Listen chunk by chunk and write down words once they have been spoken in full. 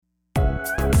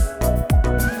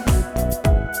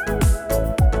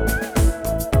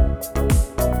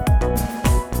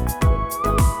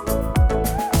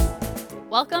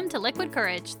Liquid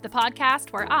Courage, the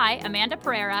podcast where I, Amanda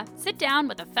Pereira, sit down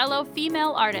with a fellow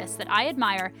female artist that I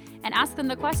admire and ask them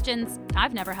the questions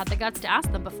I've never had the guts to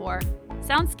ask them before.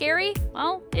 Sounds scary?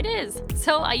 Well, it is.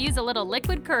 So I use a little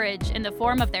liquid courage in the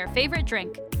form of their favorite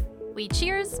drink. We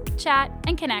cheers, chat,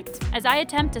 and connect as I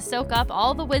attempt to soak up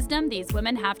all the wisdom these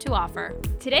women have to offer.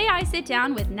 Today I sit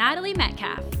down with Natalie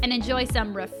Metcalfe and enjoy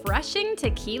some refreshing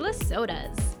tequila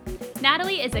sodas.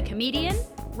 Natalie is a comedian,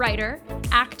 writer,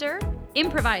 actor,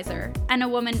 improviser, and a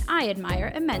woman I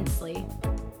admire immensely.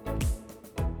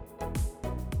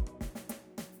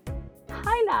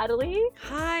 Hi, Natalie.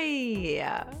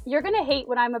 Hi. You're going to hate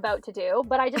what I'm about to do,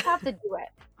 but I just have to do it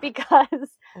because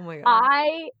Oh my God.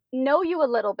 I know you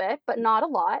a little bit, but not a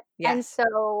lot. And Yes.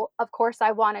 so, of course,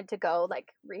 I wanted to go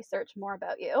research more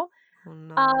about you. Oh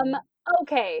no.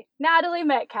 Okay, Natalie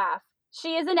Metcalfe.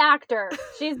 She is an actor.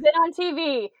 She's been on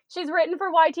TV. She's written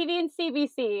for YTV and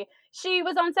CBC. She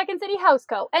was on Second City House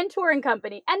Co. and Touring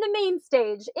Company and the main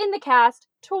stage in the cast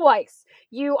twice.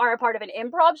 You are a part of an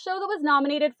improv show that was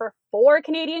nominated for 4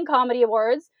 Canadian Comedy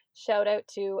Awards. Shout out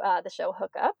to the show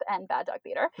Hookup and Bad Dog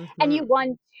Theater. And you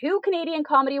won 2 Canadian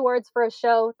Comedy Awards for a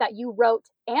show that you wrote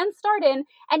and starred in.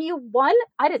 And you won,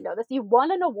 I didn't know this, you won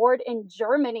an award in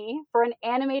Germany for an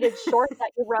animated short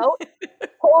that you wrote.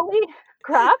 Holy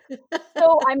crap.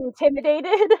 So I'm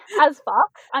intimidated as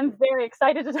fuck. I'm very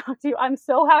excited to talk to you. I'm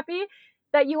so happy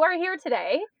that you are here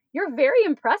today. You're very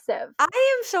impressive.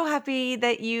 I am so happy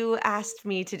that you asked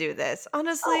me to do this.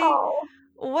 Honestly, Oh.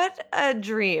 what a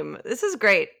dream. This is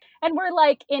great. And we're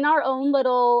in our own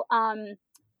little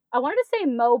I wanted to say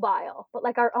mobile,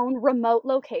 but our own remote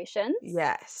locations.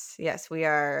 Yes. We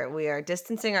are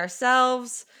distancing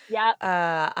ourselves. Yeah.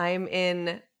 I'm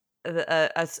in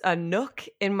a nook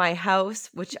in my house,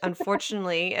 which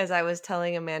unfortunately, as I was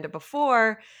telling Amanda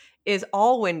before, is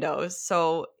all windows.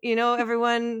 So,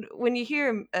 everyone, when you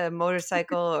hear a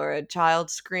motorcycle or a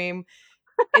child scream,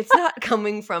 it's not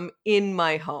coming from in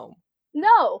my home.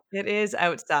 No. It is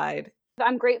outside.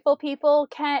 I'm grateful people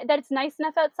that it's nice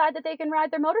enough outside that they can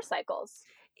ride their motorcycles.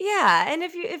 Yeah, and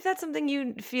if that's something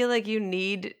you feel like you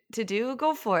need to do,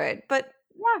 go for it. But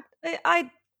yeah, I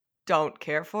don't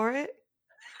care for it.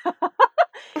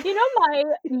 My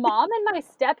mom and my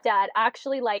stepdad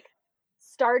actually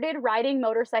started riding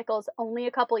motorcycles only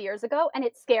a couple years ago, and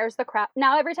it scares the crap.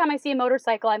 Now every time I see a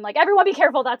motorcycle, I'm like, everyone be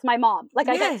careful, that's my mom. I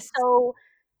get so,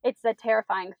 it's a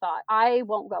terrifying thought. I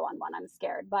won't go on one, I'm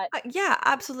scared. But yeah,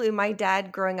 absolutely. My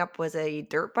dad growing up was a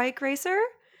dirt bike racer.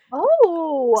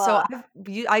 Oh. So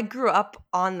I grew up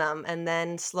on them, and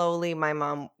then slowly my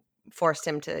mom forced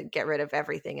him to get rid of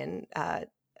everything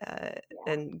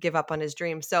and give up on his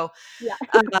dream. So yeah.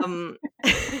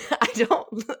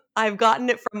 I've gotten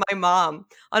it from my mom.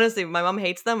 Honestly, my mom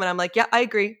hates them, and I'm like, yeah, I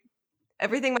agree.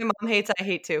 Everything my mom hates, I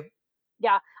hate too.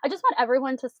 Yeah, I just want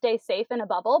everyone to stay safe in a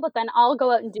bubble, but then I'll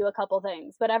go out and do a couple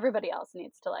things, but everybody else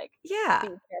needs to be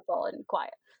careful and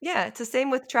quiet. Yeah, it's the same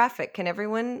with traffic. Can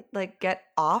everyone get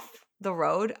off the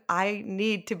road? I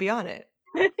need to be on it.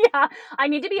 Yeah, I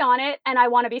need to be on it, and I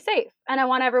want to be safe, and I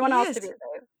want everyone else to be safe.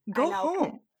 Go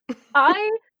home.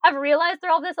 I have realized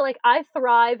through all this that I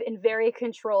thrive in very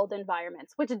controlled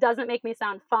environments, which doesn't make me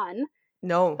sound fun.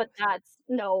 No. But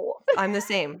no. I'm the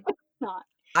same. Not.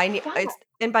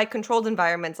 And by controlled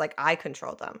environments, I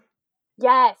control them.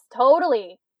 Yes,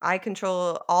 totally. I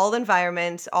control all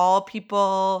environments, all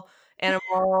people,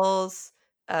 animals,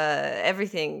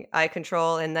 everything I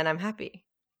control, and then I'm happy.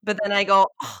 But then I go,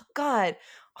 oh God,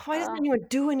 why doesn't anyone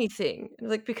do anything?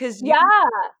 Because you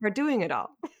are doing it all.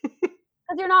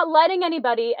 Because you're not letting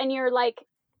anybody, and you're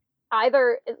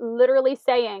either literally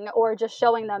saying or just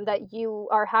showing them that you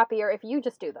are happier if you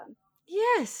just do them.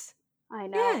 Yes. I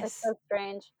know. Yes. It's so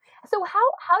strange. So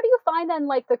how do you find then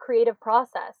the creative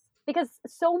process? Because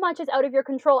so much is out of your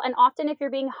control, and often if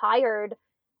you're being hired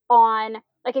on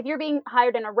if you're being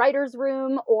hired in a writer's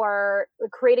room or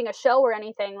creating a show or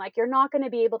anything, you're not going to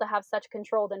be able to have such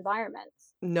controlled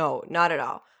environments. No, not at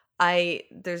all.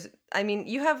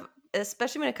 You have,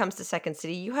 especially when it comes to Second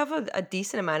City, you have a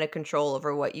decent amount of control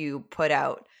over what you put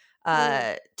out.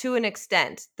 To an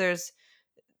extent, there's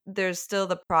still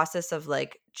the process of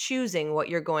choosing what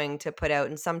you're going to put out,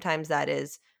 and sometimes that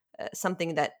is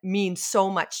something that means so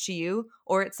much to you,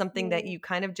 or it's something that you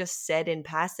kind of just said in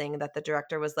passing that the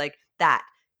director was like, that,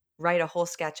 write a whole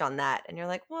sketch on that, and you're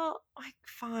like, well,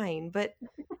 fine, but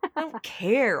I don't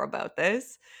care about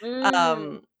this.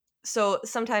 So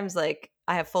sometimes I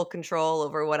have full control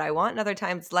over what I want, and other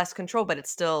times less control, but it's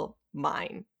still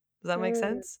mine. Does that make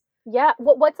sense? Yeah.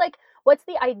 What's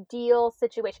the ideal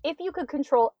situation? If you could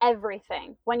control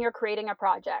everything when you're creating a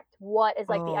project, what is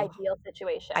the ideal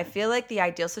situation? I feel like the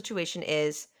ideal situation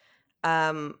is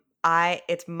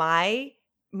It's my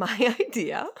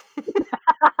idea.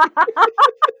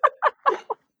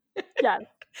 Yes.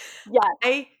 Yes.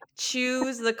 I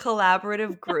choose the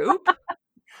collaborative group.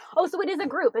 Oh, so it is a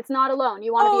group. It's not alone.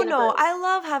 You wanna be Oh, in a no, group. I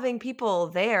love having people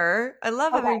there. I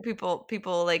love Okay. having people,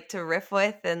 like, to riff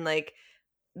with, and, like,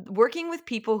 working with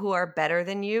people who are better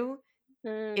than you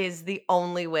Mm. is the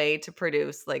only way to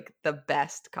produce, like, the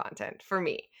best content for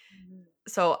me. Mhm.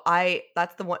 So I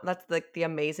that's the one that's, like, the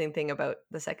amazing thing about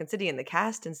the Second City and the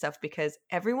cast and stuff, because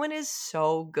everyone is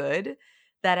so good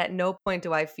that at no point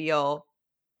do I feel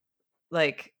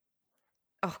like,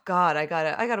 "Oh god, I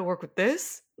gotta work with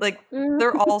this." Like,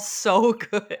 they're Mhm. all so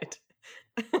good.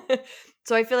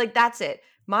 So I feel like that's it.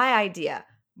 My idea.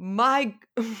 My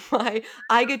my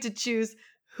I get to choose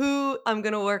who I'm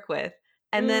gonna work with,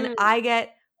 and then Mm. I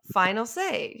get final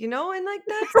say, and, like,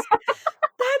 that's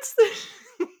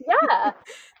the Yeah.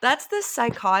 that's the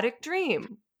psychotic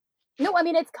dream. No, I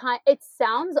mean, it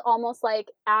sounds almost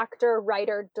like actor,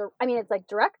 writer, I mean, it's like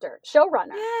director,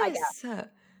 showrunner, I guess. Yes.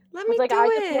 Let It's me like, do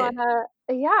I just it. wanna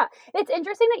yeah. It's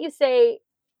interesting that you say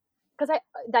 'cause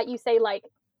that you say, like,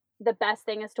 the best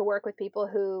thing is to work with people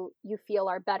who you feel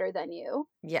are better than you.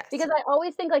 Yes. Because I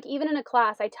always think, like, even in a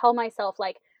class, I tell myself,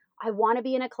 like, I wanna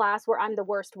be in a class where I'm the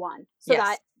worst one, so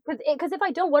that Yes. 'cause if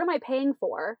I don't, what am I paying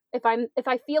for? If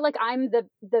I feel like I'm the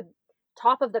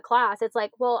top of the class, it's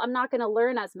like, well, I'm not gonna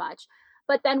learn as much.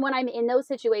 But then when I'm in those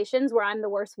situations where I'm the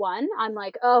worst one, I'm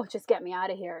like, "Oh, just get me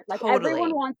out of here." Like,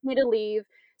 everyone Totally. wants me to leave.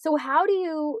 So how do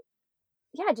you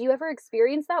yeah, do you ever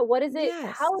experience that? What is it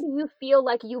Yes. how do you feel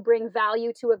like you bring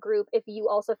value to a group if you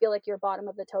also feel like you're bottom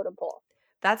of the totem pole?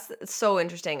 That's so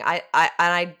interesting.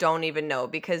 I don't even know,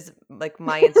 because, like,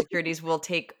 my insecurities will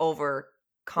take over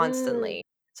Mm. constantly.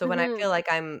 So when I Mhm. feel like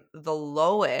I'm the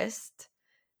lowest,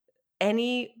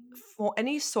 any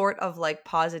sort of, like,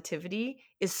 positivity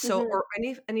is so, Mhm. or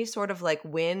any sort of, like,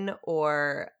 win,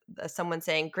 or someone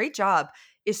saying great job,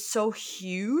 is so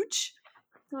huge.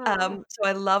 Aw. So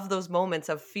I love those moments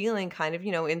of feeling kind of,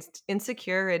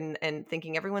 insecure, and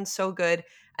thinking everyone's so good,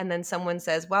 and then someone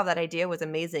says, "Wow, that idea was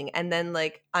amazing." And then,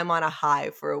 like, I'm on a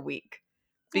high for a week,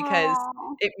 because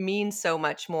Aw. it means so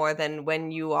much more than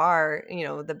when you are,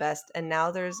 the best. And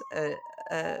now there's a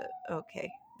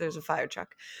fire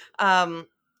truck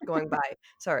going by.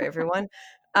 Sorry, everyone.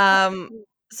 Um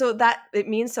so that it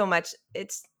means so much.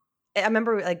 I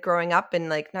remember, like, growing up, and,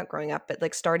 like, not growing up, but,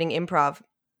 like, starting improv,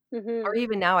 or Mhm.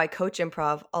 even now I coach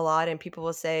improv a lot, and people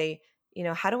will say,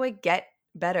 "How do I get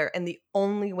better?" And the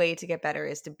only way to get better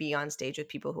is to be on stage with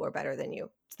people who are better than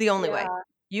you. It's the only way. Yeah.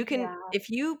 You can Yeah. If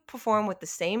you perform with the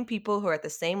same people who are at the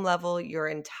same level your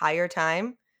entire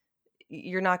time,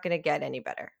 you're not going to get any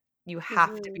better. You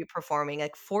have to Mhm. be performing,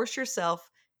 like, force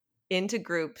yourself into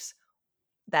groups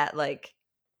that, like,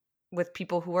 with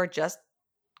people who are just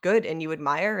good and you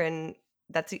admire, and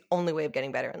that's the only way of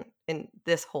getting better in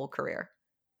this whole career.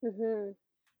 Mhm.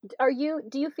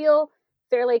 Do you feel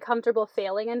fairly comfortable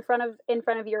failing in front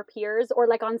of your peers or,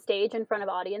 like, on stage in front of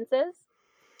audiences?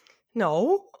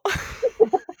 No.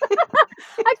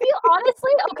 I feel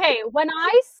honestly okay, when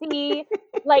I see,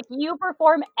 like, you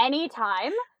perform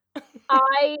anytime,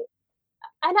 I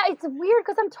it's weird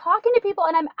because 'cause I'm talking to people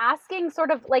and I'm asking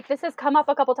sort of like, this has come up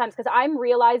a couple times because 'cause I'm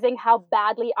realizing how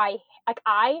badly I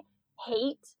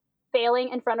hate failing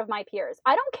in front of my peers.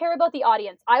 I don't care about the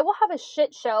audience. I will have a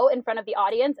shit show in front of the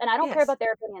audience, and I don't care Yes. about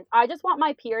their opinions. I just want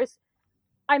my peers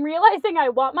I'm realizing I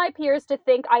want my peers to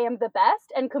think I am the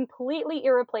best and completely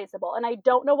irreplaceable, and I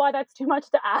don't know why that's too much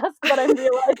to ask, but I'm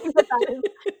realizing that that is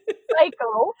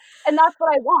psycho, and that's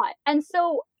what I want. And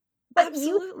so but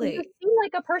you Absolutely. seem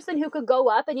like a person who could go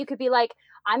up and you could be like,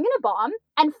 "I'm gonna bomb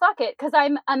and fuck it, because 'cause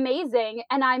I'm amazing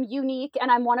and I'm unique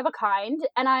and I'm one of a kind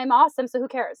and I'm awesome, so who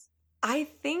cares?" I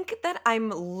think that I'm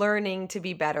learning to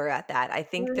be better at that. I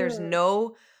think there's Mm.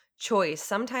 no choice.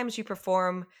 Sometimes you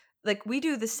perform, like, we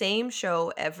do the same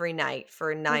show every night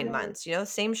for 9 Mhm. months,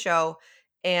 same show,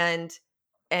 and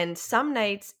some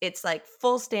nights it's like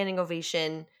full standing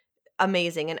ovation,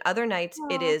 amazing, and other nights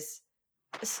it Aw. is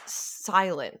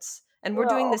silence, and we're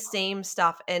doing Oh. the same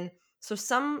stuff. And so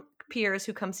some peers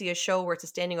who come see a show where it's a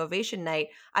standing ovation night,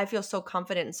 I feel so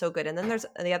confident and so good. And then there's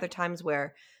the other times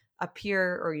where a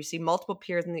peer, or you see multiple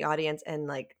peers in the audience, and,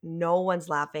 like, no one's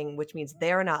laughing, which means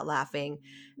they're not laughing.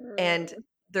 And Mm.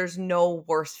 there's no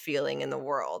worse feeling in the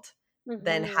world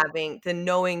than Mhm.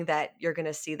 knowing that you're going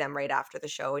to see them right after the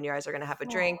show, and you guys are going to have a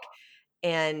drink, Oh.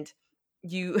 and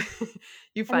you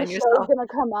you And the find show's yourself, gonna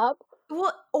come up.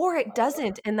 Well, or it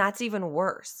doesn't, and that's even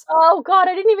worse. Oh god,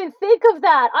 I didn't even think of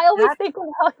that. I always That's think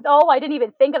about oh, I didn't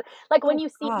even think of like, when oh you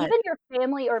see god. even your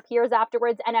family or peers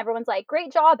afterwards and everyone's like,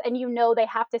 "Great job," and you know they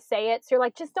have to say it, so you're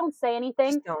like, "Just don't say anything."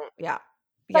 Just don't yeah.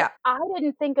 But Yeah. I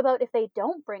didn't think about if they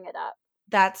don't bring it up.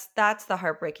 That's the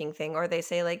heartbreaking thing, or they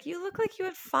say, like, "You look like you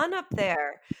had fun up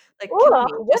there." Like, kill Ugh,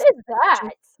 me, what is just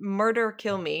that? murder,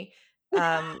 kill me.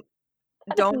 Um,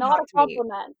 That is don't not talk a to me.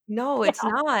 compliment. No, it's Yeah.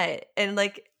 not, and,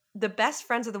 like, the best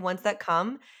friends are the ones that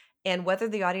come, and whether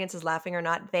the audience is laughing or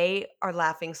not, they are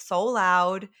laughing so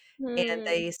loud, and Hmm.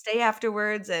 they stay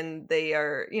afterwards, and they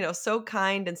are, so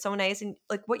kind and so nice, and,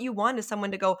 like, what you want is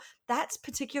someone to go, "That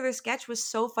particular sketch was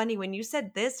so funny when you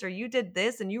said this or you did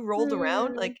this and you rolled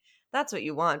around," Hmm. like, that's what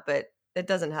you want, but it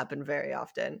doesn't happen very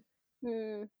often.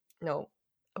 Hmm. No.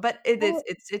 But it is Well,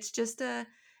 it's just a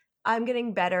I'm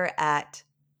getting better at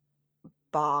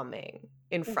bombing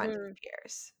in front of mhm.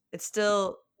 peers. It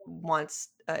still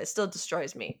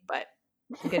destroys me, but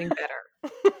I'm getting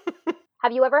better.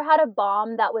 Have you ever had a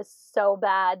bomb that was so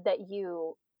bad that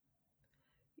you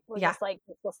were Yeah, just like,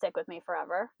 "This will stick with me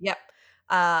forever"? yep.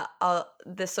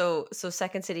 So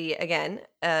Second City again,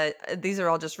 these are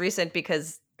all just recent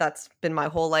because that's been my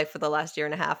whole life for the last year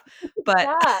and a half, but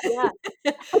Yeah, yeah.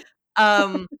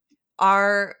 um,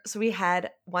 we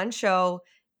had one show.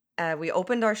 We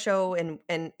opened our show and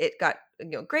it got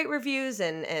great reviews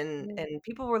Mm. and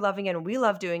people were loving it and we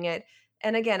love doing it.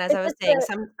 And again, as Is I was this saying,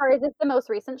 the sorry, is this the most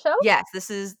recent show? yes, this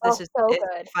Oh, is so if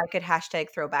good. I could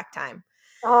hashtag throwback time.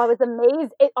 Oh, it was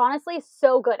it honestly is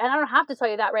so good, and I don't have to tell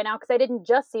you that right now because I didn't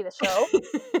just see the show.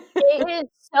 It is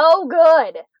so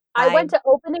good. I I went to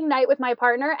opening night with my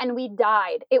partner and we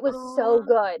died. It was so oh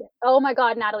good. Oh my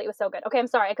god, Natalie, it was so good. Okay, I'm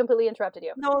sorry, I completely interrupted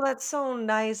you. no, that's so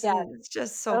nice Yeah. and it's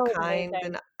just so Oh, it was kind. amazing.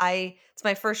 And it's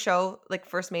my first show, like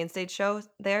first main stage show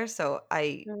there, so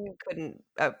I Mm. couldn't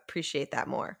appreciate that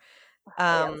more.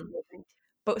 Yeah, it was Um, amazing.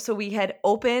 But so we had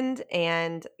opened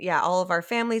and yeah, all of our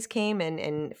families came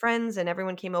and friends and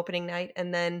everyone came opening night.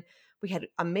 And then we had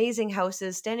amazing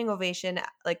houses, standing ovation,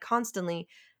 like constantly.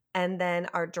 And then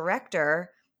our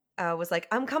director was like,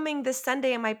 I'm coming this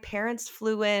Sunday. And my parents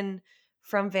flew in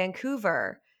from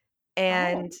Vancouver.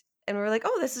 Oh. And and we were like,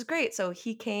 oh, this is great. So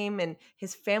he came and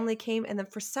his family came. And then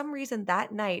for some reason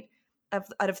that night,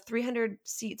 out of 300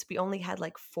 seats, we only had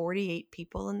like 48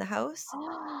 people in the house.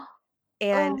 Oh,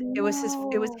 And it was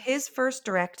no. his first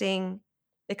directing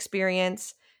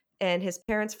experience and his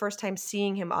parents' first time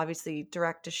seeing him obviously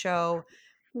direct a show,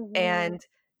 Mhm. and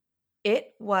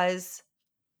it was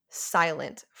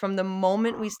silent from the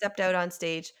moment we stepped out on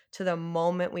stage to the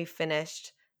moment we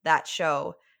finished that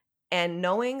show, and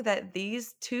knowing that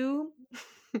these 2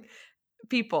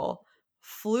 people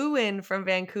flew in from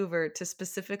Vancouver to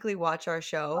specifically watch our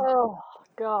show, Oh,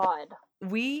 god.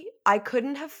 I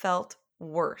couldn't have felt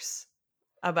worse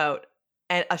about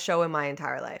a show in my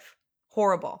entire life.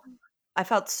 Horrible. I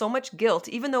felt so much guilt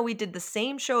even though we did the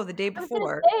same show the day I was gonna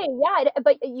before. say, yeah,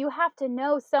 but you have to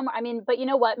know somewhere I mean, but you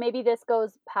know what? Maybe this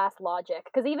goes past logic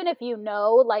because even if you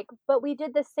know, like, "But we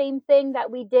did the same thing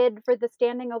that we did for the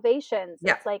standing ovations." Yeah.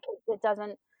 It's like, it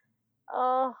doesn't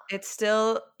oh, It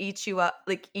still eats you up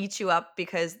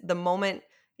because the moment,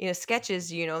 sketches,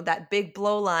 that big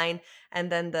blow line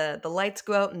and then the lights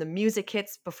go out and the music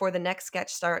hits before the next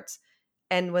sketch starts.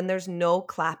 And when there's no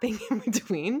clapping in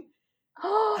between,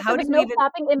 there how do was you no even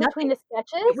clapping in between nothing. the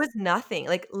It sketches? was nothing.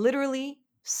 Like literally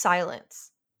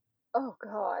silence. Oh And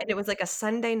god. it was like a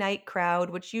Sunday night crowd,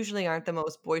 which usually aren't the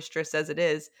most boisterous as it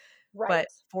is, Right. but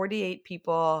 48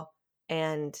 people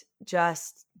and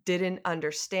just didn't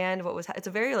understand what was it's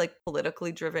a very, like,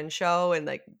 politically driven show, and,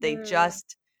 like, they Mm.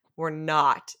 just were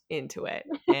not into it,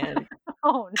 and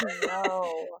Oh,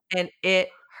 no. it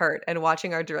hurt, and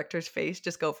watching our director's face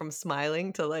just go from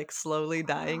smiling to, like, slowly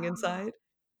dying inside.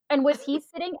 And was he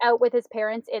sitting out with his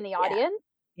parents in the Yeah. audience?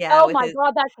 Yeah, Oh with my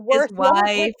god, that's his worse. You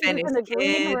almost wish wife he and was his in the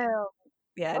green kid. room.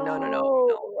 Yeah, no, no, no,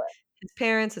 no. Oh. His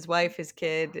parents, his wife, his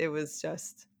kid, it was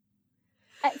just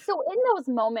And so in those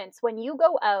moments when you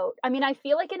go out, I mean, I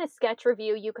feel like in a sketch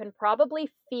review, you can probably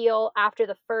feel after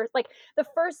the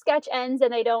first sketch ends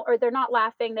and they don't or they're not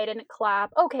laughing, they didn't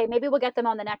clap. Okay, maybe we'll get them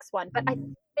on the next one. But I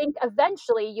think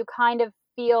eventually you kind of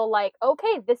feel like,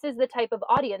 okay, this is the type of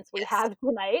audience we yes. have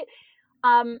tonight.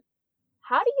 Um,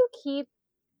 how do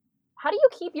you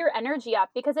keep your energy up?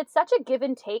 Because it's such a give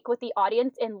and take with the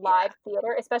audience in Yeah. live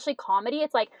theater, especially comedy.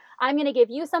 It's like, I'm gonna give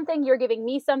you something, you're giving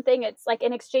me something. It's like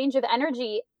an exchange of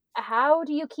energy. How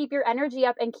do you keep your energy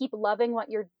up and keep loving what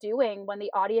you're doing when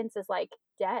the audience is, like,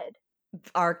 dead?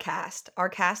 Our cast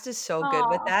is so good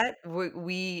with Aw. that.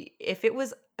 We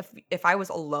if I was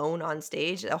alone on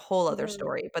stage, a whole other Mhm.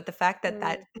 story, but the fact that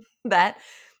Mm. that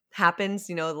happens,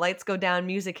 lights go down,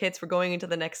 music hits, we're going into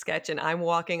the next sketch, and I'm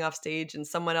walking off stage and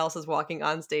someone else is walking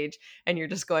on stage, and you're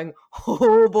just going,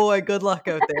 "Oh boy, good luck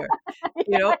out there."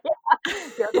 You Yeah, know? yeah.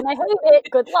 You're gonna hate it.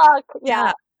 Good luck. Yeah,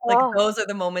 Yeah. like, Oh. those are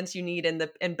the moments you need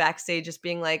in backstage just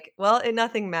being like, "Well,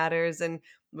 nothing matters," and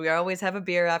we always have a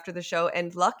beer after the show,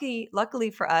 and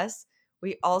luckily for us,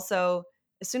 we also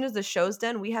as soon as the show's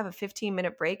done, we have a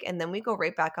 15-minute break, and then we go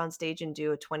right back on stage and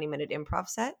do a 20-minute improv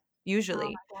set, Oh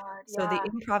usually. my god, So the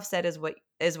yeah. improv set is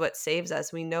what saves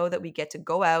us. We know that we get to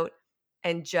go out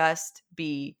and just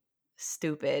be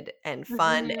stupid and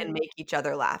fun and Mhm. make each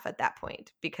other laugh at that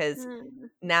point, because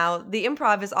Mm. now, the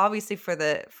improv is obviously for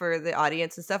the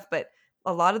audience and stuff, but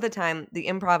a lot of the time, the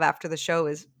improv after the show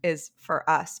is for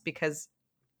us because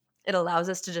it allows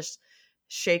us to just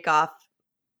shake off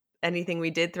anything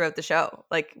we did throughout the show.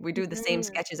 Like, we do the same Mhm.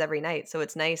 sketches every night, so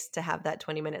it's nice to have that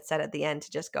 20-minute set at the end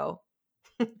to just go,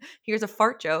 "Here's a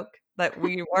fart joke that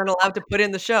we weren't allowed to put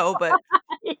in the show, but."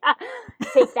 Yeah.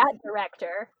 Take that,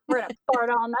 director. We're gonna fart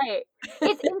all night.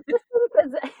 It's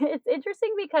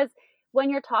interesting because when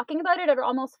you're talking about it, it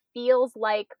almost feels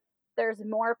like there's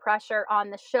more pressure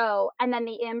on the show, and then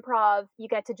the improv, you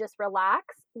get to just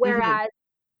relax, Mhm. whereas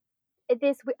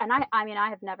and I mean, I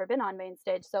have never been on main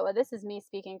stage, so this is me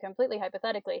speaking completely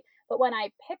hypothetically, but when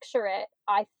I picture it,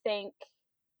 I think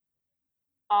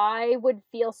I would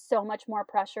feel so much more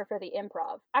pressure for the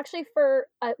improv. Actually, for,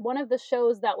 one of the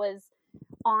shows that was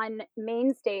on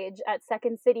main stage at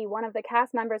Second City, one of the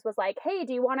cast members was like, "Hey,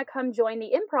 do you wanna come join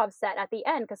the improv set at the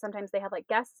end?" Because sometimes they have, like,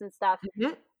 guests and stuff,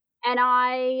 Mhm. and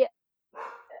I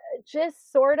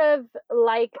just sort of,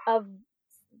 like,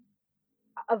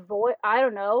 avoid I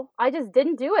don't know, I just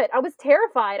didn't do it. I was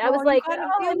terrified. I was Oh, you like,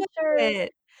 gotta "Oh, I'm do sure."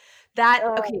 it. That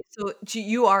Ugh. okay, so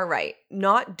you are right.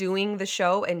 Not doing the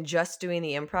show and just doing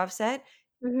the improv set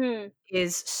Mhm.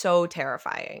 is so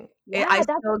terrifying. I Yeah,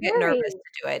 that's still get nervous scary.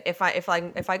 to do it. If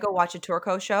I go watch a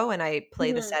Turco show and I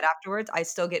play the Mhm. set afterwards, I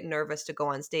still get nervous to go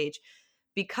on stage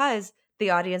because the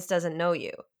audience doesn't know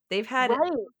you. They've had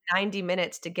Right. 90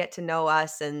 minutes to get to know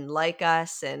us and like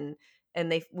us, and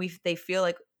they feel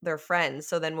like they're friends.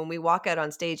 So then when we walk out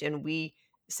on stage and we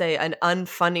say an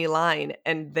unfunny line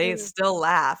and they Mm. still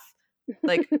laugh,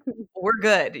 like, we're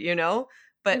good, you know?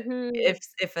 But Mhm.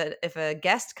 if a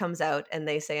guest comes out and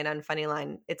they say an unfunny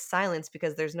line, it's silence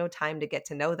because there's no time to get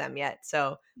to know them yet.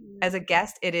 So, as a Mm.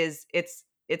 guest, it's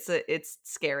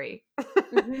scary.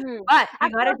 Mhm. But you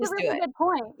Actually, gotta that's a just do really it. good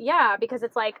point. Yeah, because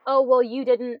it's like, "Oh, well, you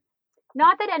didn't."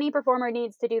 Not that any performer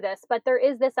needs to do this, but there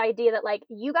is this idea that, like,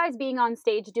 you guys being on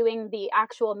stage doing the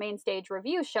actual main stage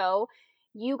review show,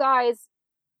 you guys,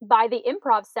 by the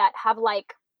improv set, have,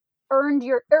 like, earned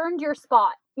your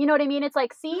spot. You know what I mean? It's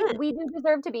like, "See, Mhm. we do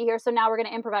deserve to be here, so now we're gonna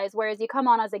improvise." Whereas you come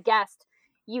on as a guest,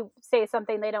 you say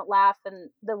something, they don't laugh,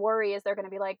 and the worry is they're gonna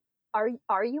be like, "Are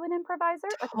you an improviser?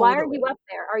 Like, why are you Totally. up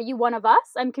there? Are you one of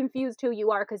us? I'm confused who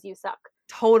you are because you suck."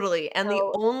 Totally, and the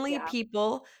So, only yeah.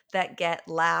 people that get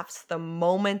laughs the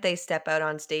moment they step out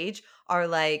on stage are,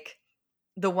 like,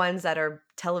 the ones that are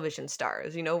television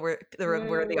stars, where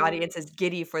the Mm. audience is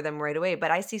giddy for them right away,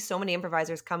 but I see so many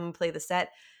improvisers come and play the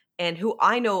set and who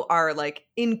I know are, like,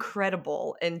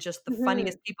 incredible and just the Mhm.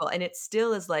 funniest people, and it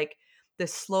still is, like, the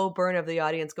slow burn of the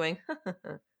audience going,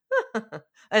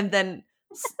 and then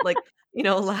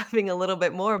laughing a little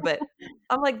bit more, but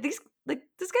I'm like, "This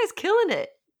guy's killing it.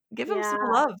 Give him some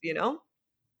Yeah. love," you know?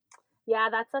 Yeah,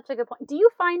 that's such a good point. Do you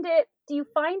find it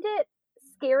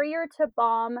scarier to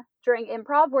bomb during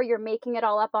improv where you're making it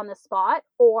all up on the spot,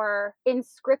 or in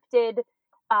scripted,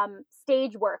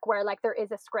 stage work where, like, there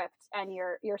is a script and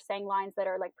you're saying lines that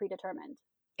are, like, predetermined?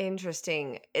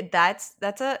 Interesting.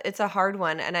 It's a hard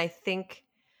one, and I think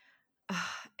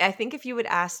if you would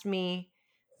asked me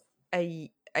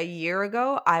a year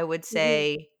ago, I would Mhm.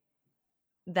 say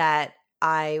that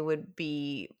I would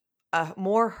be,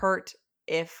 more hurt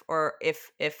if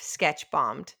sketch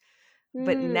bombed.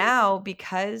 But Mm, now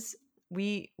because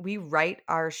we write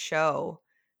our show,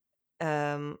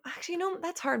 actually, no,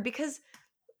 that's hard because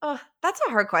that's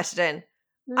a hard question.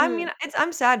 I mean, mm.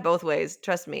 I'm sad both ways,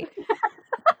 trust me.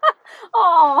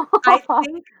 Aw. I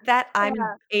think that I'm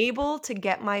Yeah. able to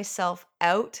get myself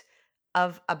out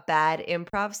of a bad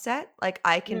improv set. Like,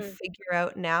 I can Mm. figure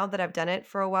out now that I've done it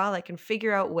for a while, I can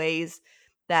figure out ways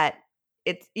that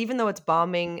it's even though it's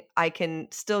bombing, I can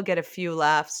still get a few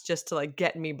laughs just to, like,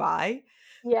 get me by.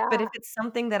 But if Yeah. it's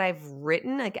something that I've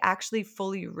written, like, actually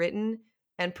fully written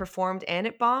and performed and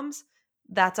it bombs,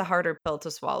 that's a harder pill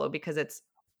to swallow because it's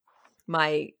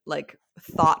my like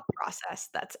thought process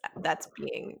that's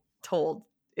being told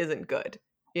isn't good.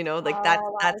 You know, like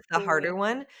Oh, I that's the harder see.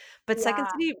 one. But Second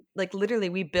Yeah. City, like literally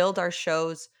we build our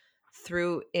shows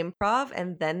through improv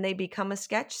and then they become a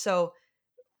sketch. So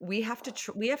we have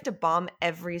to bomb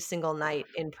every single night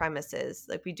in premises.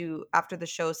 Like we do after the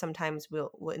show, sometimes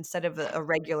we'll instead of a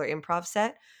regular improv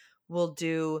set, we'll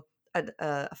do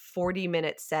a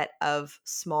 40-minute set of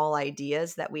small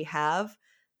ideas that we have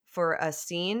for a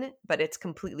scene, but it's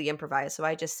completely improvised. So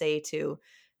I just say to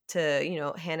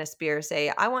Hannah Spear, say,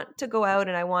 I want to go out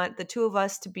and I want the two of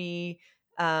us to be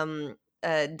um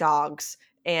dogs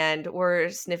and we're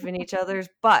sniffing each other's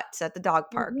butts at the dog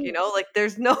park, Mhm. like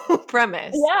there's no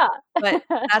premise, Yeah. but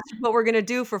that's what we're going to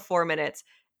do for 4 minutes.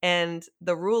 And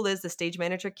the rule is the stage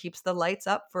manager keeps the lights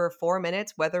up for 4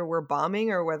 minutes whether we're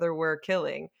bombing or whether we're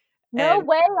killing. No And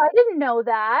way, I didn't know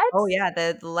that. oh yeah,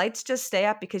 the lights just stay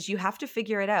up because you have to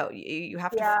figure it out. You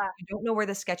have to Yeah. you don't know where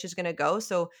the sketch is going to go,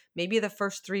 so maybe the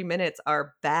first 3 minutes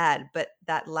are bad, but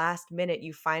that last minute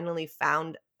you finally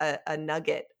found a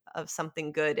nugget of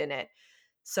something good in it.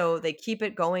 So they keep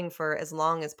it going for as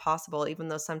long as possible, even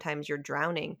though sometimes you're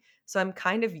drowning. So I'm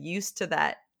kind of used to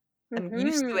that. I'm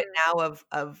used to it Mhm. now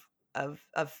of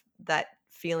that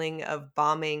feeling of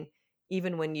bombing,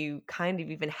 even when you kind of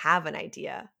even have an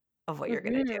idea of what you're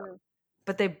gonna do. Mhm.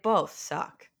 But they both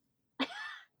suck.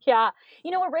 Yeah.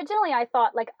 Originally I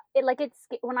thought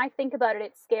when I think about it,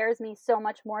 it scares me so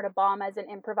much more to bomb as an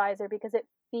improviser because it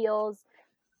feels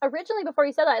originally before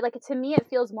you said that, like to me it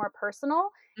feels more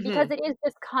personal because Mhm. it is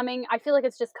just coming I feel like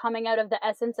it's just coming out of the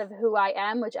essence of who I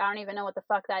am, which I don't even know what the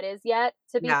fuck that is yet,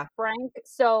 to be Yeah. frank.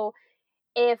 So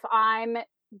if I'm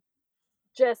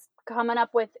just coming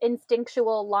up with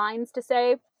instinctual lines to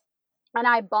say and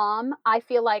I bomb, I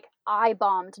feel like I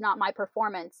bombed, not my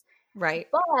performance. Right.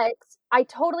 But I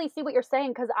totally see what you're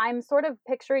saying because I'm sort of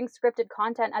picturing scripted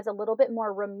content as a little bit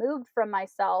more removed from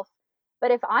myself.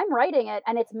 But if I'm writing it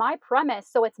and it's my premise,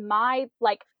 so it's my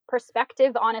like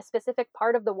perspective on a specific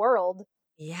part of the world,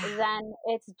 Yeah. then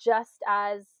it's just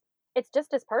as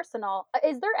personal.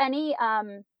 Is there any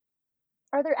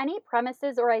are there any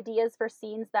premises or ideas for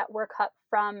scenes that were cut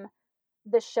from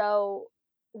the show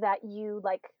that you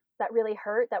like that really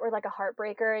hurt, that were like a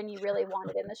heartbreaker and you really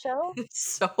wanted in the show?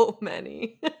 So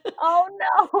many. Oh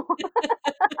no.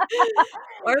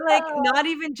 Or, like, Oh. not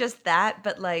even just that,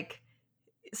 but, like,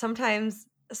 sometimes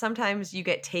you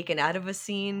get taken out of a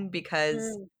scene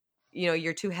because Mm.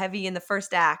 you're too heavy in the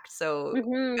first act, so you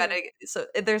Mhm. gotta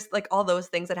there's, like, all those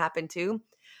things that happen too,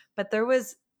 but there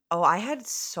was I had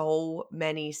so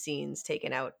many scenes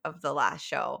taken out of the last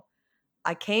show.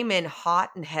 I came in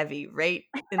hot and heavy right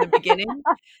in the beginning,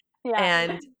 Yeah.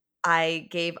 and I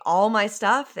gave all my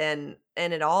stuff and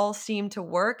it all seemed to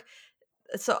work.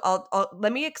 So I'll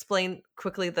let me explain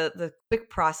quickly the quick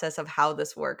process of how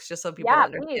this works just so people Yeah,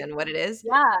 please. understand what it is.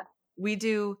 Yeah. We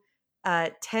do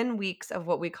 10 weeks of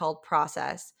what we call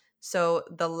process. So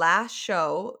the last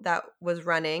show that was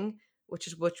running,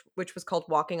 which was called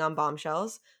Walking on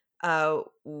Bombshells,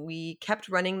 we kept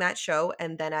running that show,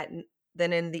 and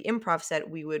then in the improv set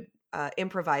we would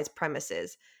improvise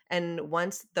premises. And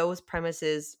once those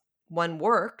premises one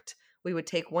worked, we would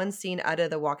take one scene out of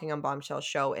the Walking on Bombshells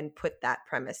show and put that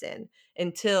premise in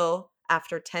until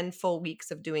after 10 full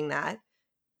weeks of doing that,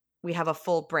 we have a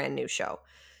full brand new show.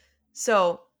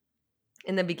 So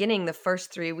in the beginning, the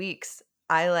first 3 weeks,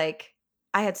 I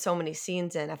had so many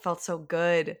scenes in. I felt so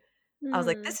good. I was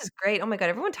like, Mm. "This is great. Oh my god."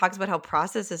 Everyone talks about how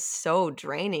process is so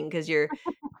draining because you're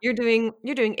doing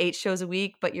 8 shows a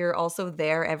week, but you're also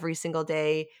there every single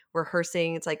day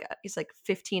rehearsing. It's like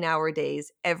 15-hour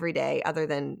days every day other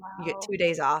than you get Wow. 2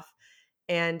 days off,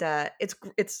 and,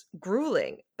 it's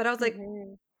grueling. But I was like,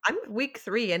 Mhm. I'm week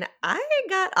 3 and I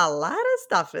got a lot of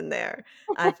stuff in there.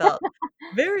 I felt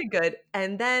very good.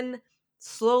 And then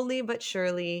slowly but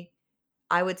surely,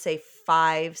 I would say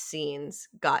 5 scenes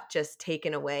got just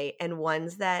taken away and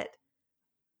ones that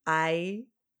I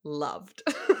loved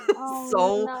Oh,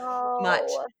 so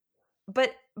much. no.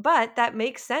 But that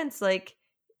makes sense. Like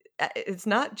it's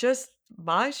not just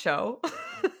my show.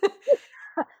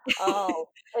 Oh,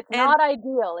 it's And not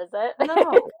ideal, is it?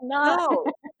 no, It's not.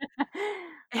 no.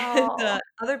 And, Oh.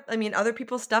 other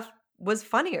people's stuff was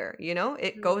funnier,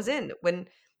 it goes Mm. in. When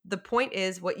the point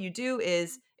is what you do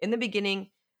is in the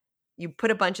beginning, you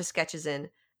put a bunch of sketches in,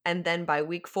 and then by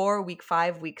week 4, week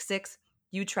 5, week 6,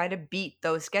 you try to beat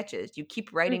those sketches. You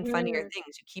keep writing funnier Mhm.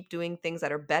 things. You keep doing things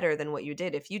that are better than what you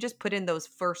did. If you just put in those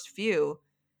first few,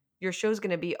 your show's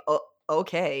gonna be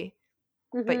okay,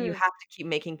 but you Mhm. have to keep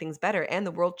making things better, and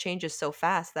the world changes so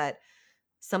fast that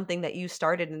something that you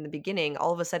started in the beginning,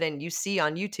 all of a sudden you see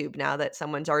on YouTube now that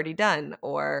someone's already done,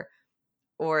 or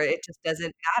it just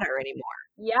doesn't matter anymore.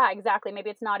 Yeah, exactly. Maybe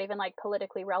it's not even, like,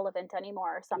 politically relevant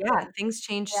anymore or Yeah, something. things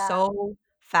change Yeah. so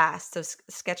fast. So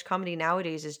sketch comedy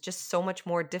nowadays is just so much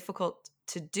more difficult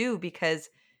to do because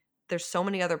there's so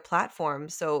many other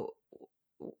platforms. So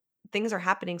w- things are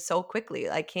happening so quickly.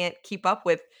 I can't keep up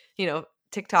with,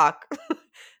 TikTok.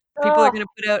 People are Oh going to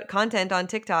put out content on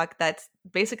TikTok that's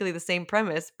basically the same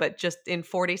premise, but just in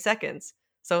 40 seconds.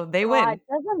 So they god, win.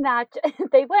 doesn't that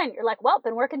they win. You're like, "Well,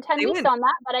 been working 10 They weeks win. on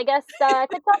that, but I guess,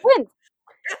 TikTok wins.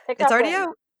 It's TikTok already wins."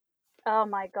 out. Oh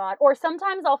my god. Or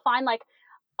sometimes I'll find, like,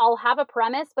 I'll have a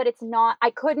premise, but it's not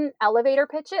I couldn't elevator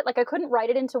pitch it, like, I couldn't write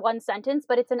it into one sentence,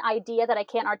 but it's an idea that I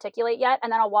can't articulate yet,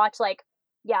 and then I'll watch, like,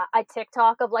 yeah, a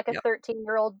TikTok of, like, a Yep.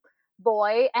 13-year-old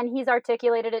boy, and he's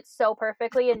articulated it so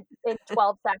perfectly in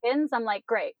 12 seconds. I'm like,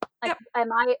 "Great. Like, Yep.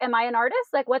 am I an artist?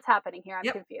 Like, what's happening here? I'm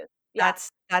Yep. confused." Yeah.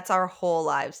 That's our whole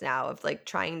lives now of, like,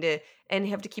 trying to and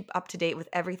you have to keep up to date with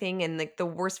everything, and, like, the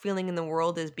worst feeling in the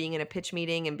world is being in a pitch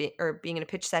meeting and being in a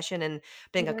pitch session and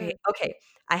being, "Okay, Mhm. okay,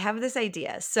 I have this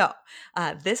idea. So,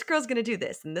 this girl's gonna do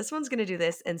this, and this one's gonna do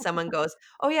this," and someone goes,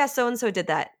 "Oh, yeah, so and so did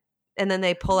that." And then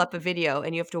they pull up a video,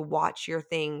 and you have to watch your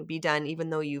thing be done even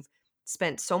though you've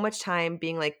spent so much time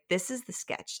being like, "This is the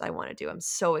sketch I wanna do. I'm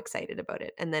so excited about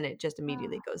it," and then it just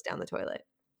immediately goes down the toilet.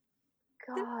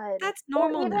 Th God. That's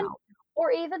Or normal even now. or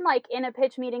even, like, in a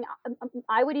pitch meeting,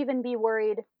 I would even be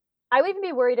worried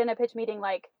in a pitch meeting,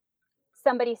 like,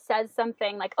 somebody says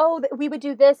something like, "Oh, we would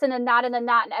do this and then that and then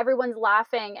that," and everyone's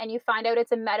laughing, and you find out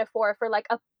it's a metaphor for, like,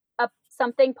 a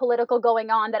something political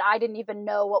going on that I didn't even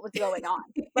know what was going on.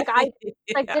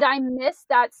 Yeah. Did I miss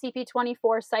that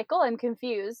CP24 cycle? I'm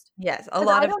confused Yes, a because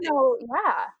lot I of don't things. know.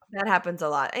 Yeah. That happens a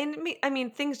lot, and I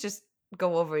mean, things just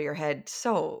go over your head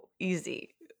so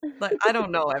easy. Like, I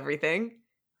don't know everything.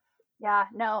 Yeah,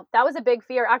 no, that was a big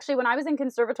fear. Actually, when I was in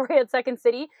conservatory at Second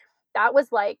City, that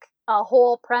was like a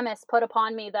whole premise put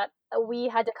upon me that we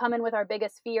had to come in with our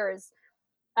biggest fears.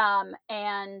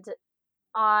 And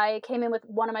I came in with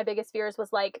one of my biggest fears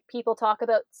was like people talk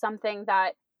about something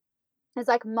that is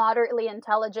like moderately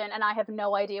intelligent and I have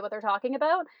no idea what they're talking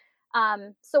about.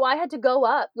 So I had to go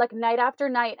up like night after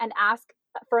night and ask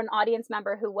for an audience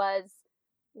member who was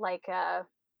like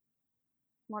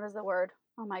what is the word?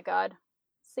 Oh my god.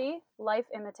 See? Life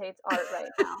imitates art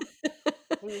right now.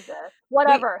 Jesus.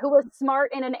 We Whatever, who was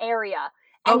smart in an area.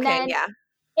 And Okay, then yeah.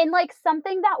 in, like,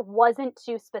 something that wasn't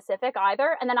too specific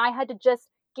either, and then I had to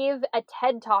just give a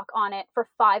TED Talk on it for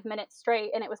 5 minutes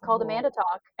straight, and it was called Amanda Oh.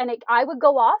 Talk, and I would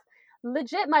go off,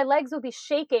 legit, my legs would be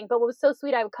shaking, but what was so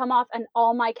sweet, I would come off and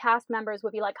all my cast members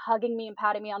would be, like, hugging me and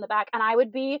patting me on the back, and I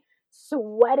would be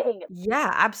sweating.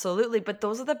 Yeah, absolutely, but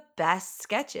those are the best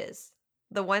sketches.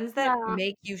 The ones that Yeah.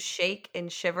 make you shake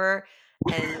and shiver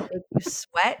and make you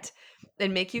sweat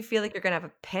and make you feel like you're gonna have a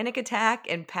panic attack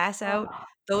and pass out, Oh.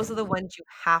 those are the ones you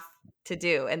have to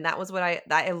do, and that was what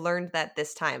I learned that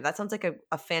this time. That sounds like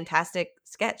a fantastic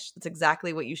sketch. That's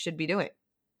exactly what you should be doing.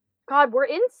 God, we're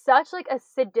in such, like, a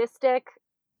sadistic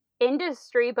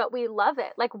industry, but we love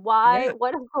it. Like, why Yeah.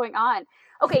 what is going on?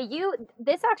 Okay,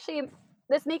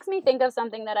 this makes me think of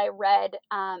something that I read,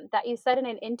 that you said in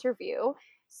an interview.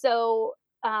 So,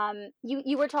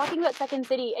 you were talking about Second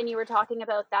City, and you were talking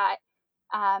about that,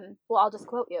 well, I'll just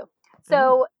quote you.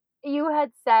 Mhm. So, you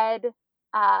had said,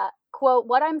 quote,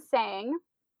 "What I'm saying."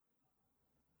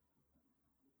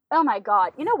 Oh my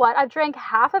god. You know what? I've drank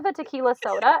half of a tequila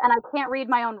soda, and I can't read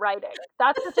my own writing.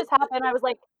 That's what just happened. I was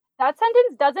like, "That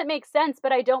sentence doesn't make sense,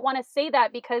 but I don't wanna say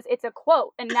that because it's a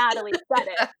quote and Natalie said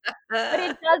it." But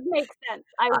it does make sense.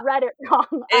 I Uh, read it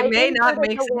wrong. it I may not inverted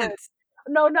make the word. sense.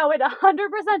 No, no, it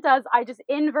 100% does. I just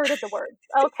inverted the words.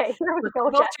 Okay, here we Look, go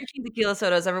we're both again. drinking tequila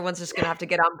sodas, everyone's just gonna have to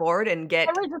get on board and get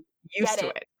Everyone just get used to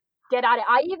it. it. Get at it.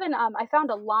 I even, I found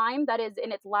a lime that is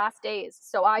in its last days,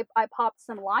 so I popped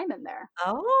some lime in there.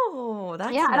 Oh,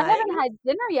 Yeah, that's and I nice. haven't had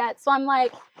dinner yet, so I'm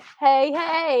like, "Hey,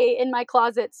 hey," in my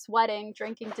closet sweating,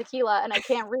 drinking tequila, and I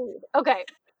can't read. Okay,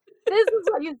 this is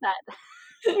what you said.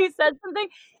 You said something,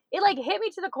 it, like, hit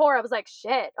me to the core. I was like,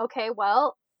 "Shit, okay,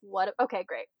 well, what" okay,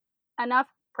 great. Enough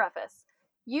preface.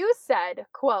 You said,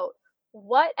 quote,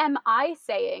 "What am I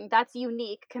saying that's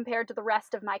unique compared to the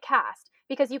rest of my cast?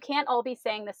 Because you can't all be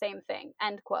saying the same thing,"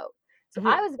 end quote. So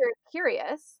I Mhm. was very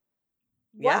curious,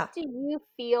 what Yeah. do you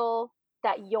feel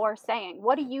that you're saying?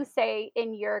 What do you say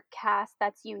in your cast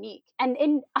that's unique? And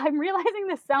I'm realizing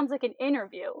this sounds like an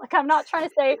interview. Like, I'm not trying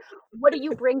to say, what do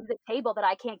you bring to the table that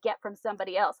I can't get from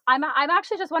somebody else? I'm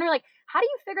actually just wondering, like, how do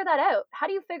you figure that out? How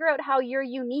do you figure out how you're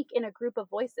unique in a group of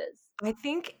voices? I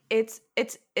think it's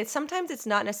sometimes it's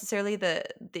not necessarily the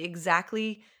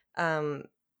exactly um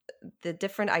the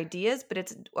different ideas, but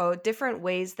it's different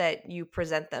ways that you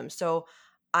present them. So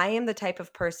I am the type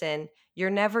of person, you're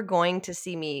never going to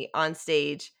see me on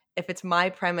stage if it's my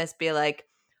premise be like,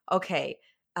 okay,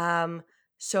 um,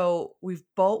 so we've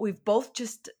both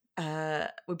just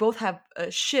we both have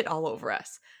shit all over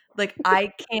us. Like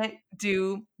I can't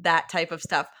do that type of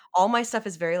stuff. All my stuff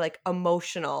is very like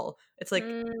emotional. It's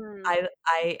like Mm.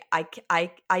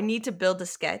 I need to build a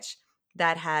sketch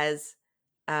that has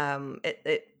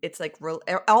it's like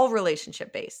all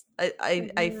relationship based. I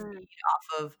Mhm. feed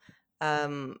off of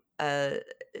um uh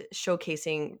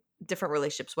showcasing different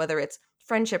relationships, whether it's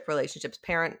friendship relationships,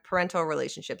 parental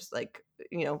relationships, like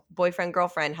boyfriend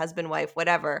girlfriend, husband wife,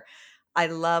 whatever. I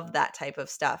love that type of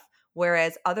stuff.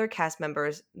 Whereas other cast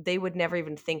members, they would never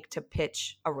even think to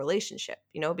pitch a relationship,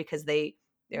 because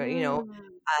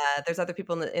Mm. there's other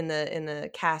people in the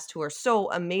cast who are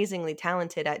so amazingly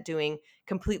talented at doing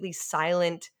completely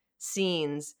silent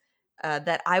scenes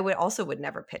that I would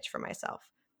never pitch for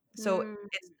myself. So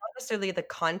Mm. it's not necessarily the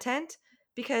content,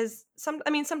 because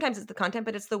sometimes it's the content,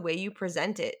 but it's the way you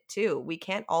present it too. We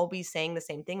can't all be saying the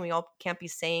same thing. We all can't be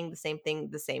saying the same thing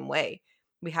the same way.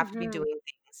 We have to be Mhm. doing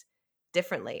things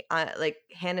differently. Like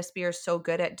Hannah Spear's so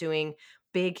good at doing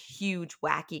big, huge,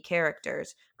 wacky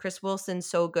characters. Chris Wilson's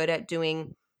so good at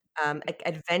doing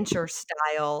adventure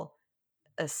style,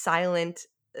 a silent,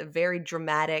 very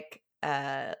dramatic,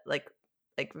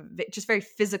 just very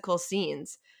physical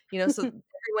scenes. So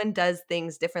everyone does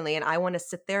things differently, and I want to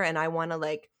sit there and I want to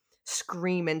like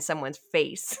scream in someone's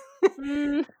face, and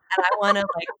Mm.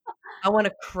 I want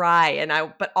to cry,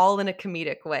 but all in a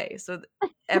comedic way. So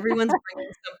everyone's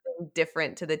bringing something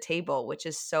different to the table, which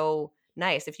is so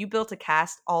nice. If you built a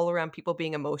cast all around people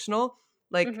being emotional,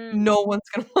 like Mhm. no one's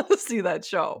gonna want to see that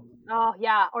show. Oh,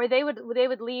 yeah, or they would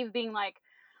leave being like,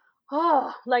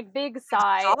 "Oh," like, big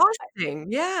sigh.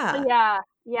 Exhausting, yeah. Yeah,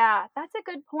 yeah, that's a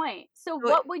good point. So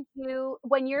So what would you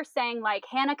when you're saying, like,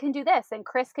 "Hannah can do this and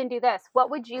Chris can do this," what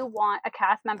would you want a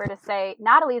cast member to say,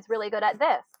 "Natalie's really good at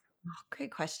this?"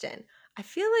 great question. I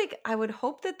feel like I would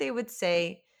hope that they would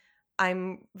say,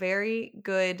 I'm very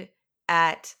good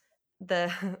at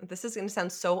the this is gonna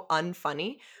sound so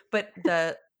unfunny, but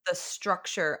the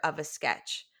structure of a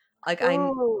sketch. Like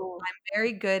Ooh. I'm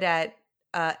very good at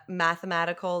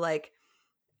mathematical, like,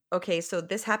 okay, so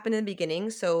this happened in the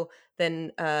beginning. So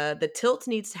then the tilt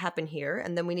needs to happen here,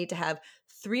 and then we need to have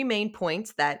three main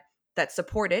points that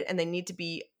support it, and they need to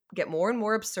be get more and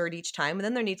more absurd each time. And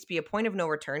then there needs to be a point of no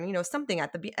return, something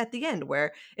at the end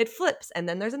where it flips, and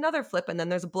then there's another flip, and then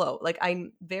there's a blow. Like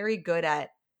I'm very good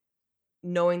at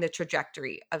knowing the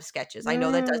trajectory of sketches. I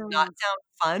know that does not Mm. sound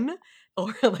fun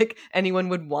or like anyone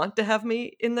would want to have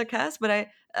me in the cast, but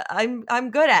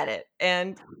I'm good at it.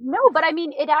 And No, but I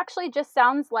mean, it actually just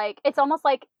sounds like it's almost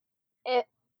like it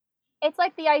it's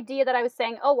like the idea that I was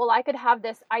saying, "Oh, well, I could have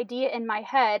this idea in my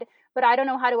head, but I don't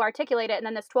know how to articulate it," and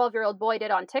then this 12-year-old boy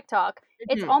did on TikTok.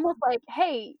 It's Mhm. almost like,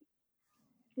 "Hey,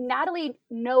 Natalie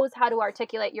knows how to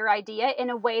articulate your idea in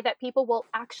a way that people will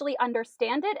actually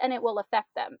understand it and it will affect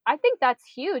them." I think that's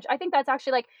huge. I think that's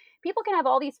actually like people can have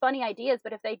all these funny ideas,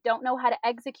 but if they don't know how to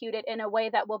execute it in a way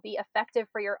that will be effective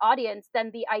for your audience,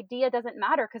 then the idea doesn't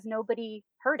matter because nobody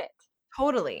heard it.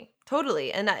 Totally,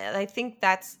 totally, and I think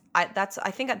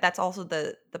I think that's also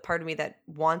the part of me that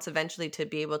wants eventually to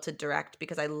be able to direct,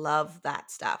 because I love that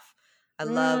stuff. I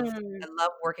love Mm. I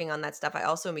love working on that stuff. I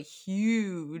also am a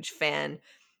huge fan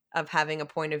of having a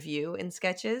point of view in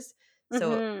sketches.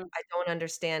 So Mhm. I don't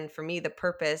understand, for me, the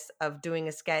purpose of doing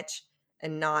a sketch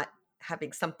and not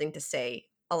having something to say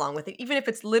along with it, even if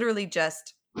it's literally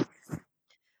just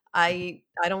I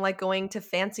don't like going to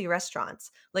fancy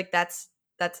restaurants. Like that's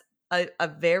a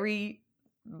very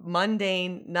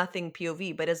mundane nothing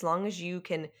POV, but as long as you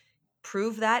can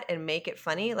prove that and make it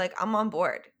funny, like I'm on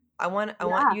board. I want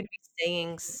Yeah. you to be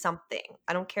saying something.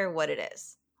 I don't care what it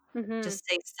is. Mhm. Just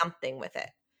say something with it.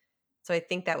 So I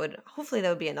think hopefully that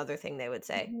would be another thing they would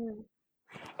say. Mhm.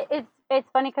 It's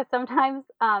funny because sometimes,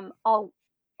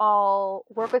 I'll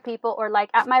work with people or, like,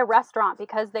 at my restaurant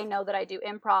because they know that I do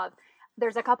improv,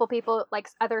 there's a couple people, like,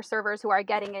 other servers who are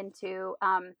getting into,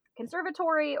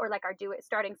 conservatory or, like, are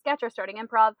starting sketch or starting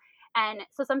improv, and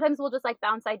so sometimes we'll just, like,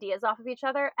 bounce ideas off of each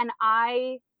other, and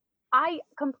I I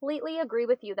completely agree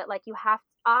with you that like you have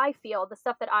I feel the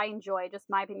stuff that I enjoy, just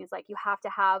my opinion is like you have to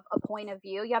have a point of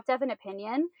view. You have to have an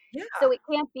opinion. Yeah. So it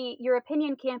can't be your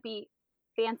opinion can't be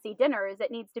fancy dinners. It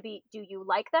needs to be, do you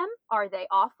like them? Are they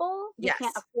awful? You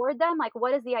can't Yes. afford them? Like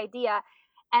what is the idea?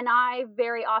 And I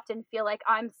very often feel like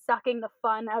I'm sucking the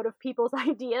fun out of people's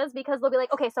ideas because they'll be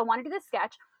like, "Okay, so I want to do this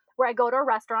sketch where I go to a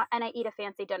restaurant and I eat a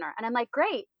fancy dinner." And I'm like,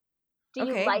 "Great. Do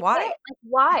you Okay, like why? it? Like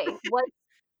why?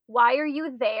 Why are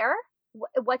you there?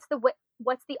 What's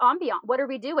the ambiance? What are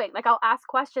we doing?" Like I'll ask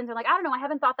questions and like, "I don't know, I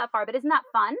haven't thought that far, but isn't that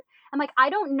fun?" I'm like, "I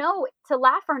don't know to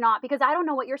laugh or not because I don't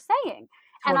know what you're saying."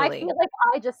 And I Totally. feel like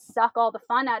I just suck all the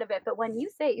fun out of it, but when you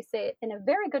say it in a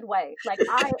very good way. Like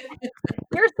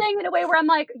you're saying it in a way where I'm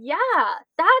like, "Yeah,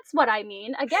 that's what I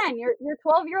mean." Again, you're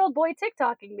 12-year-old boy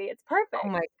TikToking me. It's Oh perfect.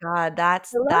 my god,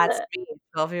 I love that's it. me,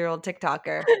 12-year-old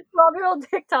TikToker. 12-year-old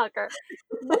TikToker.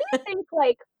 What do you think,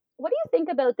 like, what do you think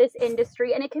about this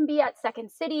industry? And it can be at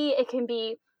Second City, it can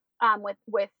be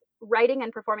with writing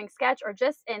and performing sketch, or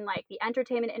just in like the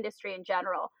entertainment industry in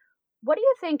general. What do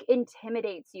you think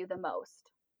intimidates you the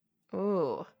most?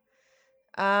 Ooh.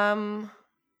 Um,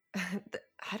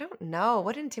 I don't know.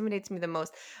 What intimidates me the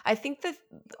most? I think the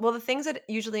things that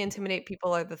usually intimidate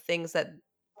people are the things that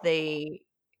they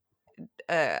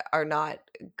are not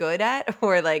good at,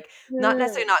 or like not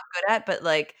necessarily Mm. not good at, but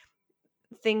like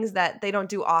things that they don't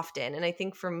do often. And I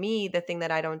think for me, the thing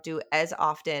that I don't do as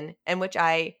often, and which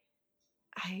I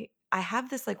have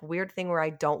this like weird thing where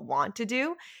I don't want to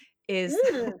do, is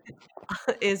Mm.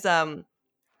 is uh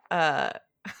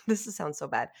this sounds so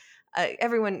bad.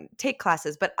 Everyone take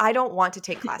classes, but I don't want to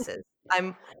take classes.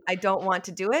 I don't want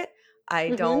to do it. I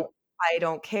Mhm. don't I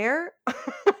don't care.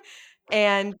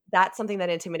 And that's something that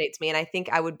intimidates me, and I think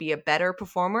I would be a better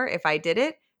performer if I did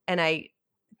it, and I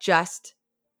just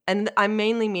and I'm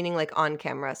mainly meaning like on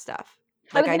camera stuff.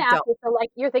 I Like was I gonna ask don't you, so like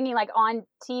you're thinking like on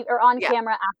TV or on yeah.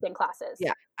 camera acting classes.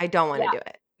 Yeah, I don't wanna Yeah, do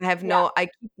it. I have yeah. no I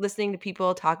keep listening to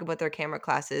people talk about their camera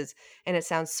classes, and it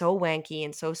sounds so wanky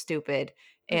and so stupid,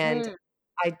 and Mhm.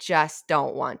 I just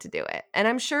don't want to do it. And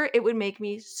I'm sure it would make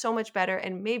me so much better,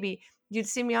 and maybe you'd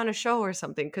see me on a show or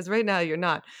something, because right now you're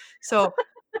not. So,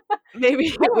 maybe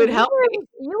I it mean, would help me.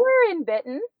 you were in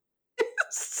Bitten.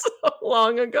 So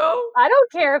long ago. I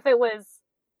don't care if it was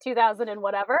 2000 and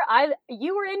whatever. I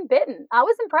You were in Bitten. I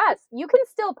was impressed. You can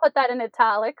still put that in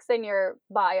italics in your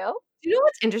bio. Do you know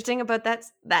what's interesting about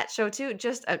that show too?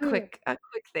 Just Mm, a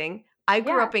quick thing. I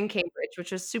grew yeah. up in Cambridge,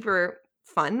 which was super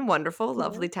fun, wonderful,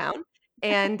 Mhm. lovely town,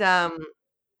 and,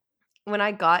 when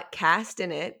I got cast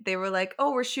in it, they were like,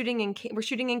 "Oh, we're shooting in I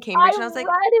Cambridge," and I was like,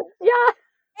 read it. Yeah.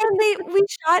 "And we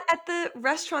shot at the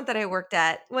restaurant that I worked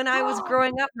at when I was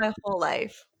growing up my whole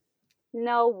life."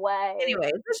 No way.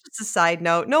 Anyways, that's just a side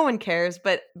note. No one cares,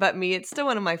 but me. It's still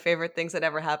one of my favorite things that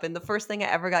ever happened. The first thing I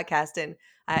ever got cast in,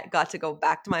 I got to go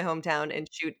back to my hometown and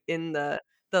shoot in the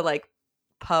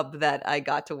pub that I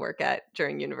got to work at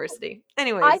during university.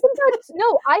 Anyways,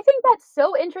 I think that's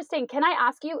so interesting. Can I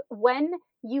ask you when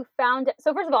you found,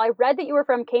 so first of all, I read that you were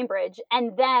from Cambridge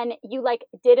and then you like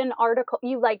did an article,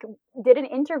 you like did an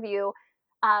interview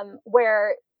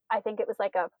where I think it was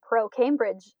like a pro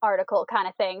Cambridge article kind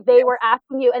of thing. They were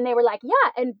asking you and they were like,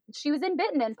 "Yeah, and she was in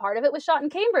Bitten and part of it was shot in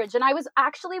Cambridge." And I was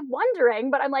actually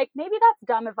wondering, but I'm like, maybe that's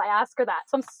dumb if I ask her that.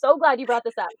 So I'm so glad you brought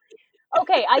this up.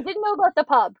 Okay, I didn't know about the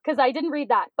pub because I didn't read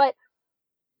that. But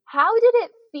how did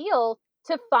it feel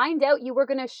to find out you were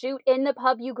gonna shoot in the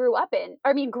pub you grew up in?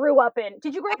 I mean, grew up in.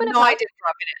 Did you grow I up in a no, I pub? did grow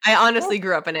up in it. I Oof, honestly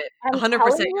grew up in it. I'm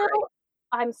telling 100%, you, you're right.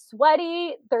 I'm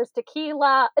sweaty. There's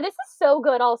tequila. This is so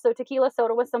good. Also, tequila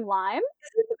soda with some lime.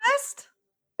 Isn't it the best?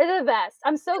 The best.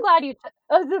 I'm so glad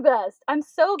the best. I'm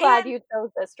so glad And you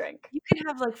chose this drink. you can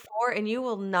have, like, 4 and you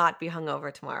will not be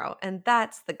hungover tomorrow, and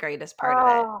that's the greatest part of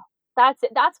it. Oh, that's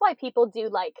it. That's why people do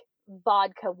like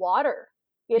vodka water,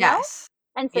 you know? Yes.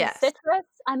 And some Yes. citrus.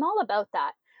 I'm all about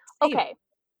that. Same. Okay.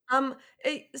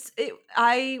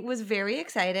 I was very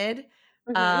excited.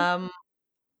 Mhm. Um,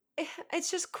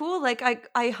 it's just cool. Like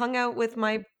I hung out with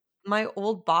my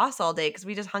old boss all day because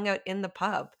we just hung out in the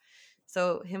pub.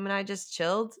 So him and I just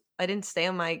chilled. I didn't stay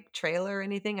on my trailer or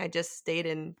anything. I just stayed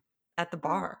in at the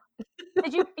Oh. bar.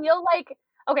 Did you feel like,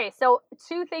 okay, so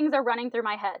 2 things are running through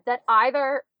my head that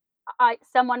either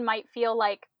someone might feel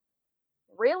like,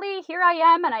 "Really? Here I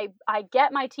am and I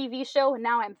get my TV show and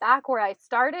now I'm back where I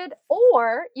started,"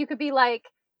 or you could be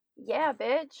like, "Yeah,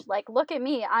 bitch, like look at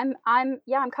me. Yeah,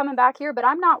 I'm coming back here, but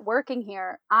I'm not working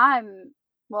here. I'm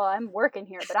working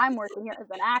here, but I'm working here as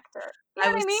an actor." You I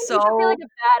know what was I mean? You could feel so like a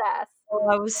badass.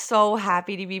 I was so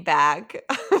happy to be back.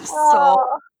 I'm so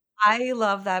Oh. I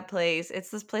love that place.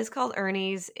 It's this place called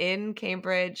Ernie's in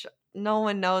Cambridge. no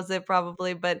one knows it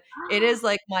probably, but it is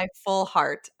like my full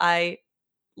heart. I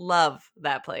love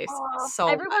that place Oh, so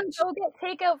everyone much. go get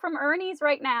takeout from Ernie's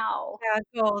right now. Yeah,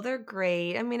 no, they're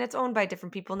great. I mean, it's owned by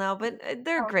different people now, but,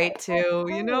 they're Okay, great well, too,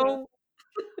 you hey. know?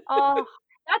 Oh,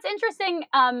 that's interesting.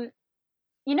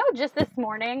 Just this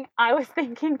morning, I was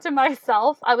thinking to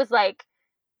myself, I was like,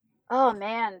 "Oh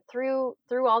man, through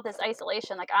all this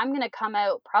isolation, like I'm gonna come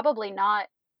out probably not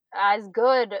as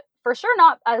good, for sure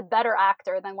not a better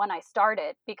actor than when I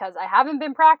started because I haven't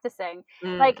been practicing."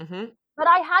 Mm, Like, mhm. but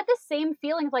I had the same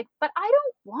feeling of like, but I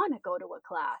don't want to go to a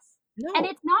class. And No.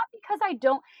 it's not because I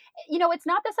don't, it's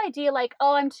not this idea like,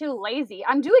 oh, I'm too lazy.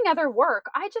 I'm doing other work.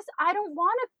 I don't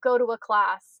want to go to a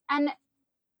class. And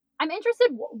I'm interested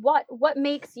what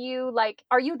makes you like,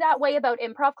 are you that way about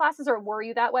improv classes or were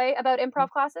you that way about improv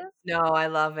classes? No, I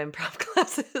love improv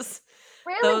classes.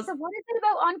 Really? Those So what is it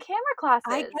about on-camera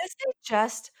I classes? guess they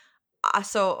just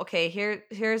so, okay,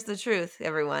 here's the truth,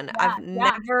 everyone. Yeah, I've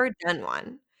yeah, never done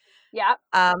one. yeah.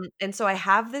 And so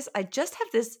I just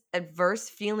have this adverse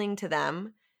feeling to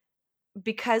them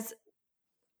because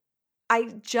I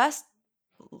just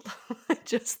I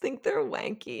just think they're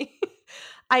wanky.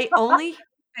 I only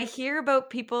I hear about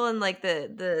people and, like,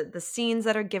 the scenes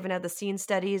that are given at the scene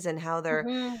studies and how they're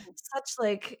Mhm. such,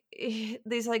 like,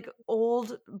 these, like,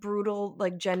 old, brutal,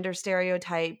 like, gender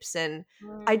stereotypes, and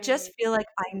I just Mm, feel like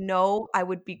I know I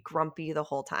would be grumpy the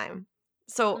whole time.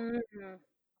 So mhm.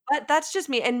 but that's just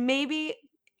me, and maybe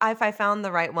if I found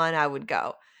the right one, I would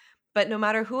go. But no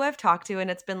matter who I've talked to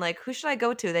and it's been like, "Who should I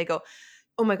go to?" They go,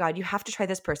 "Oh my god, you have to try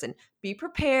this person. Be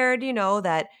prepared,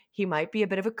 that he might be a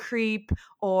bit of a creep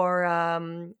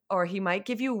or he might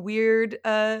give you weird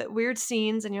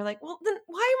scenes," and you're like, "Well, then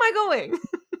why am I going?"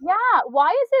 Yeah, why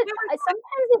is it Never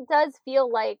sometimes it does feel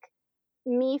like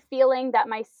me feeling that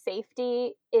my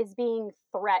safety is being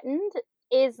threatened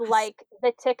is Yes. like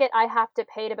the ticket I have to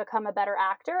pay to become a better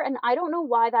actor, and I don't know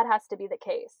why that has to be the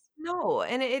case. No,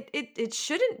 and it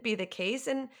shouldn't be the case,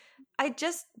 and I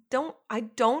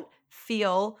don't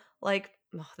feel like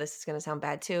this is gonna sound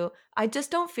bad too. I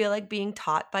just don't feel like being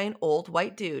taught by an old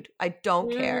white dude. I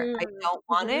don't care. I Mm. don't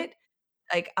want Mhm, it.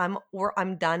 Like,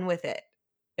 I'm done with it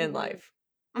in mhm, life.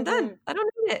 I'm done. mhm. I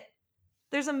don't need it.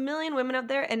 There's a million women out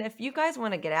there, and if you guys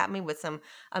wanna get at me with some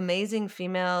amazing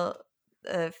female,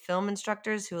 film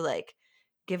instructors who, like,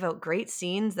 give out great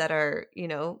scenes that are,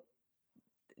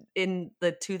 in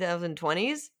the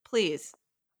 2020s, please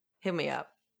hit me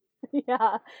up.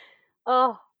 Yeah.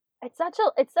 Oh, it's such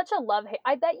a love-hate.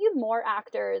 I bet you more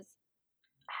actors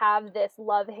have this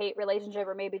love-hate relationship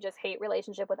or maybe just hate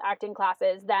relationship with acting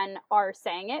classes than are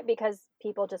saying it because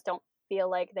people just don't feel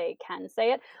like they can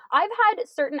say it. I've had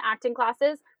certain acting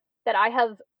classes that I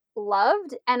have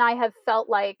loved and I have felt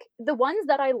like the ones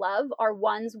that I love are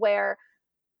ones where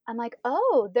I'm like,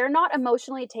 "Oh, they're not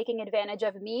emotionally taking advantage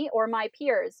of me or my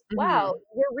peers. Wow, Mhm.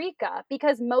 eureka."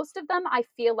 Because most of them I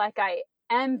feel like I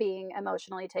am being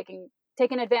emotionally taken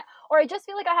advantage, or I just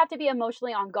feel like I have to be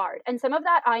emotionally on guard. And some of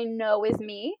that I know is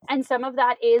me, and some of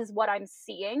that is what I'm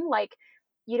seeing. Like,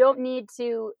 you don't need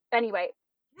to anyway.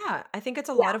 Yeah, I think it's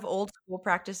a Yeah. lot of old school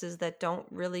practices that don't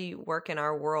really work in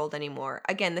our world anymore.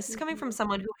 Again, this is coming from Mhm.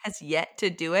 someone who has yet to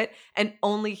do it and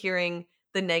only hearing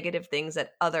the negative things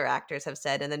that other actors have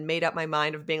said and then made up my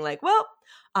mind of being like, "Well,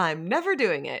 I'm never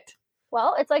doing it."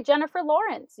 Well, it's like Jennifer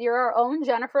Lawrence. You're our own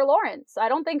Jennifer Lawrence. I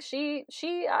don't think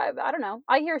I don't know.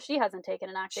 I hear she hasn't taken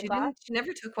an acting class. She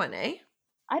never took one, eh?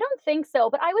 I don't think so,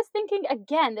 but I was thinking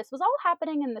again, this was all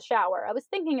happening in the shower. I was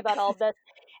thinking about all this.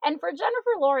 And for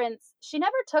Jennifer Lawrence, she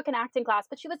never took an acting class,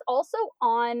 but she was also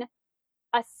on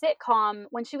a sitcom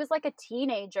when she was like a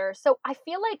teenager. So I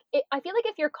feel like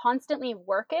if you're constantly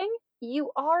working,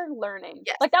 you are learning.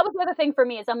 Yes. Like that was the other thing for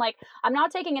me is I'm like, I'm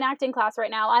not taking an acting class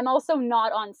right now. I'm also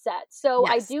not on set. So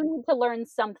I Yes, do need to learn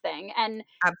something. And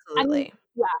I mean, absolutely.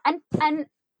 yeah, and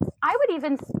I would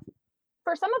even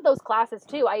for some of those classes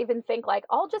too, I even think like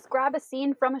I'll just grab a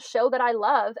scene from a show that I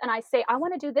love and I say, I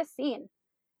want to do this scene.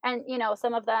 And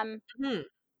some of them, Mhm.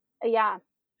 yeah.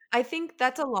 I think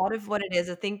that's a lot of what it is.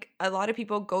 I think a lot of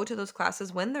people go to those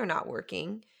classes when they're not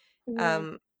working, Hmm.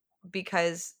 um,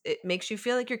 because it makes you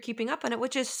feel like you're keeping up on it,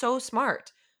 which is so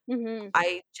smart. Hmm.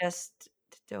 I just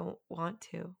don't want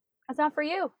to. That's not for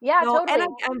you. Yeah, No, and totally.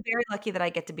 I'm very lucky that I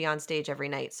get to be on stage every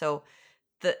night, so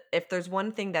if there's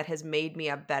one thing that has made me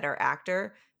a better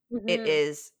actor, it Hmm.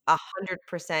 is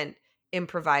 100%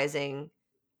 improvising,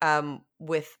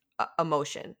 with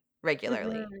emotion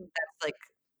regularly. Hmm. That's, like,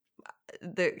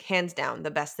 the hands down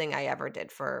the best thing I ever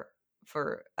did for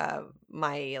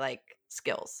my, like,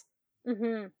 skills.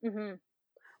 Hmm. Hmm.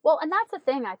 Well, and that's the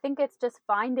thing. I think it's just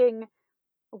finding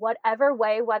whatever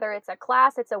way, whether it's a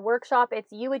class, it's a workshop,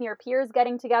 it's you and your peers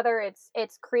getting together,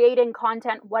 it's creating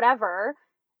content, whatever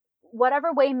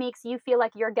way makes you feel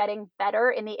like you're getting better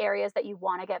in the areas that you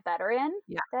want to get better in,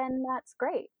 Yeah. then that's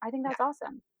great. I think Yeah. that's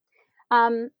awesome.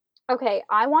 Um, okay,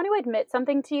 I want to admit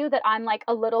something to you that I'm like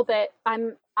a little bit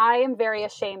I am very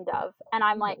ashamed of. And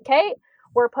I'm like, Mhm. "Okay,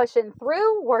 we're pushing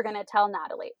through. We're going to tell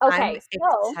Natalie." I'm Okay,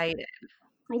 so, excited.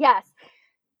 yes.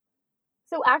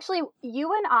 So actually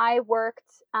you and I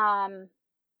worked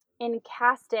in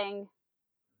casting.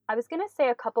 I was going to say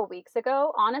a couple weeks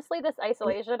ago. Honestly, this It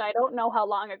isolation, I don't know how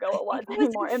long ago I it was think it was in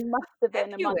anymore. It must have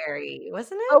been a month. February,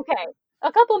 wasn't it? Okay.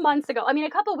 A couple months ago. I mean,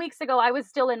 a couple weeks ago, I was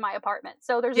still in my apartment.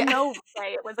 So there's Yeah. no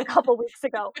way it was a couple weeks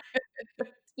ago.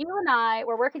 You and I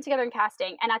were working together in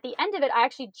casting. And at the end of it, I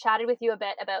actually chatted with you a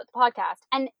bit about the podcast.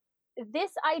 And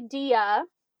this idea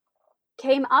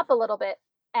came up a little bit.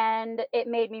 And it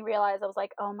made me realize I was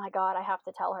like, oh my God, I have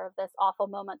to tell her of this awful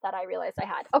moment that I realized I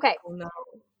had. Okay. Oh, no.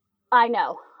 I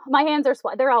know. My hands are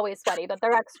sweaty. They're always sweaty, but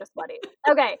they're extra sweaty.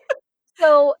 Okay.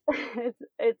 So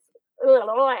it's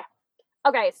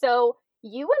okay, so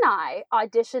you and I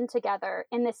auditioned together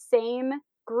in the same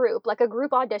group, like a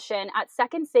group audition at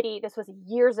Second City. This was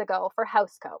years ago for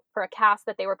Houseco, for a cast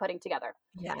that they were putting together.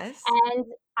 Yes. And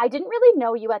I didn't really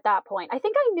know you at that point. I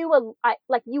think I knew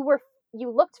like you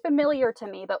looked familiar to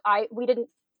me, but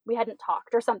we hadn't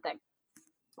talked or something.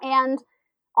 And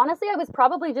honestly, I was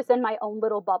probably just in my own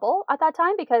little bubble at that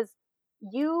time because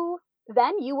you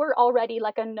you were already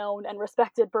like a known and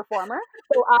respected performer.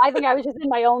 So I think I was just in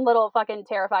my own little fucking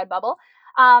terrified bubble.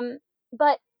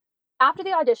 But after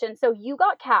the audition, so you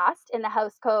got cast in the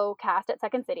House Co cast at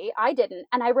Second City. I didn't.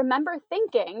 And I remember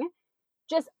thinking,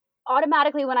 just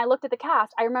automatically when I looked at the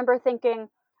cast, I remember thinking,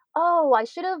 oh, I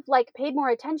should have like paid more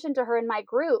attention to her in my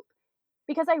group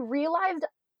because I realized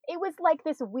it was like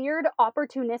this weird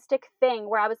opportunistic thing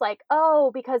where I was like,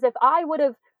 oh, because if I would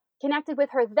have connected with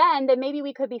her then maybe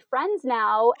we could be friends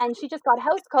now. And she just got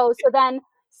house co. So then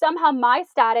somehow my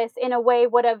status in a way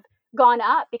would have gone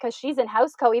up because she's in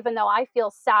house co, even though I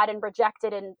feel sad and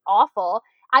rejected and awful.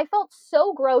 I felt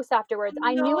so gross afterwards.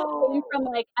 I knew it came from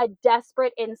No. like a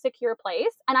desperate, insecure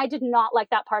place. And I did not like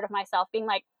that part of myself being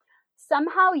like,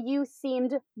 somehow you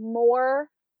seemed more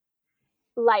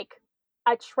like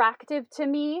attractive to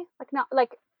me,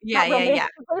 like Yeah, not yeah, yeah.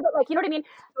 romantically, but like you know what I mean?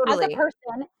 As a Totally.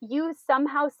 person, you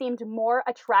somehow seemed more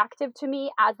attractive to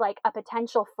me as like a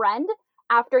potential friend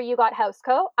after you got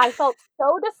Houseco. I felt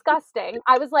so disgusting.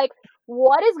 I was like,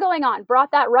 what is going on?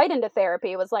 Brought that right into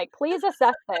therapy. Was like, please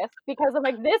assess this because I'm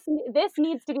like, this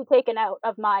needs to be taken out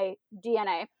of my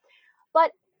DNA.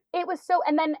 But it was so,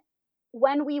 and then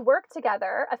when we worked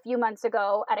together a few months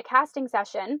ago at a casting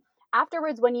session,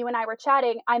 afterwards, when you and I were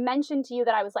chatting, I mentioned to you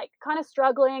that I was like kind of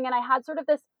struggling and I had sort of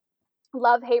this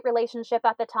love hate relationship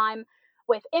at the time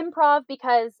with improv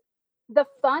because the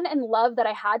fun and love that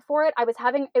I had for it,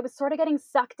 it was sort of getting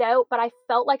sucked out, but I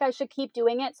felt like I should keep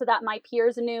doing it so that my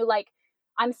peers knew like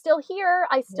I'm still here.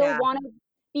 I still Yeah. want to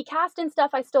be cast and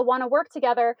stuff. I still want to work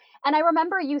together. And I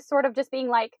remember you sort of just being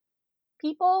like,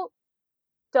 people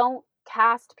don't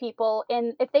cast people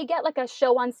in if they get like a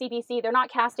show on CBC, they're not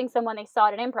casting someone they saw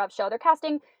at an improv show. They're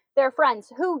casting their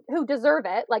friends who deserve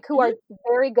it, like who are Mhm,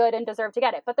 very good and deserve to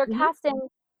get it. But they're mhm. casting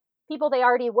people they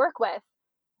already work with.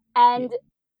 Yeah. And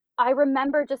I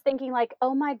remember just thinking like,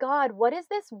 "Oh my god, what is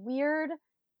this weird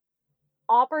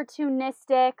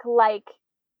opportunistic like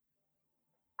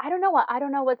I don't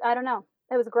know.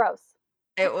 It was gross."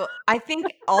 I think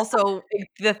also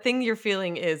the thing you're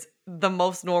feeling is the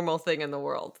most normal thing in the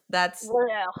world.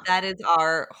 Ugh. That is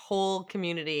our whole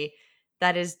community.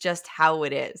 That is just how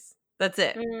it is. That's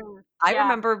it. I Yeah.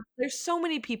 remember there's so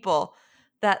many people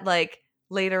that, like,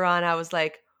 later on I was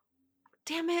like,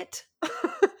 "Damn it."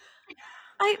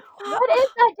 I thought What is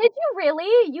that? Did you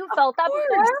really? You of felt that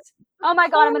before? course, of Oh my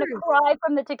god, I'm gonna course. cry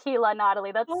from the tequila,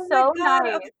 Natalie. That's Oh my so god,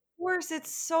 of nice. course,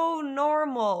 it's so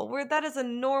normal. Where that is a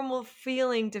normal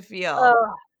feeling to feel.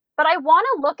 Ugh. But I wanna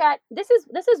look at this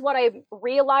is what I'm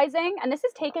realizing, and this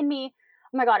has taken me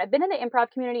oh my god, I've been in the improv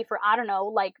community for, I don't know,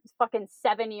 like, fucking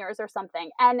 7 years or something,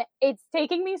 and it's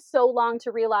taking me so long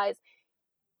to realize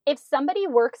if somebody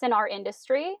works in our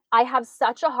industry, I have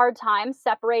such a hard time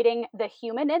separating the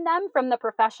human in them from the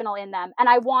professional in them, and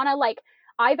I wanna, like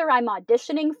either I'm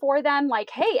auditioning for them, like,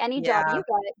 "Hey, any job Yeah, you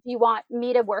got, do you want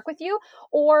me to work with you?"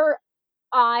 Or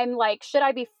I'm like, should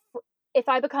I be if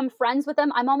I become friends with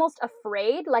them, I'm almost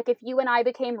afraid. Like if you and I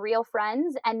became real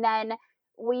friends and then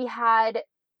we had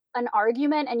an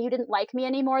argument and you didn't like me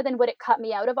anymore, then would it cut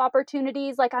me out of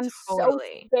opportunities? Like I'm so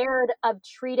totally, scared of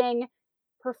treating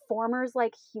performers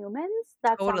like humans.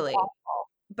 That sounds totally. awful.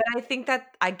 But I think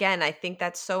that again, I think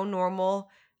that's so normal,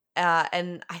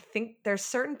 and I think there's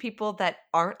certain people that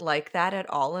aren't like that at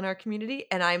all in our community,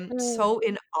 and I'm Mm, so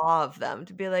in awe of them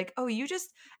to be like, "Oh, you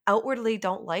just outwardly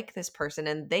don't like this person,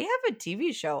 and they have a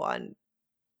TV show on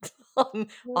on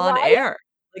right? air."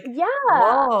 Like, Yeah.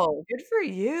 "Whoa, good for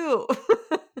you."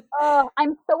 Oh,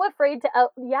 I'm so afraid to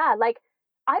yeah, like,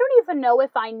 I don't even know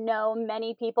if I know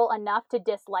many people enough to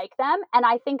dislike them, and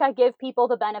I think I give people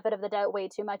the benefit of the doubt way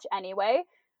too much anyway.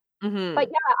 But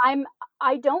Mhm. yeah,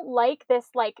 I don't like this,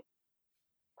 like,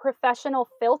 professional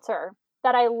filter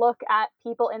that I look at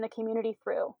people in the community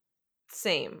through.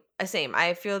 Same, same.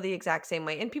 I feel the exact same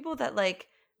way, and people that like,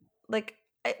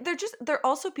 they're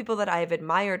also people that I've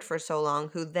admired for so long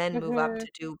who then move up Mhm,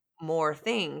 to do more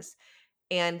things,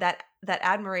 and that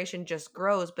admiration just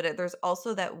grows, but there's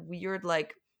also that weird,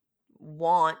 like,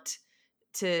 want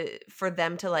to for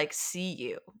them to, like, see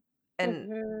you, and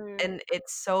mhm,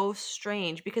 it's so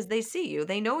strange because they see you,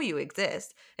 they know you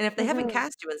exist, and if they haven't mhm,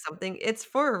 cast you in something, it's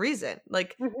for a reason,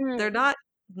 like, they're mhm,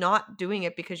 not doing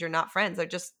it because you're not friends, they're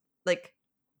just, like,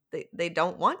 they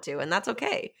don't want to, and that's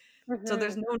okay. So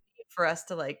there's mhm. no need for us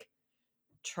to, like,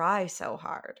 try so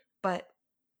hard, but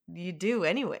you do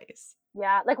anyways.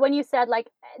 Yeah, like when you said, like,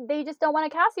 they just don't wanna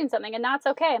cast you in something, and that's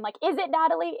okay. I'm like, "Is it,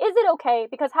 Natalie? Is it okay?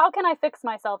 Because how can I fix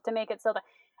myself to make it so that"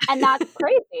 and that's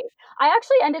crazy. I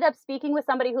actually ended up speaking with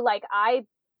somebody who, like, I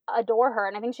adore her,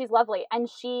 and I think she's lovely, and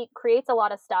she creates a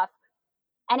lot of stuff,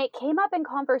 and it came up in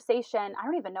conversation, I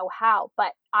don't even know how,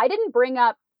 but I didn't bring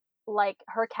up, like,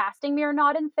 her casting me or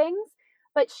not in things,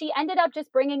 but she ended up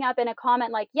just bringing up in a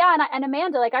comment, like, "Yeah, and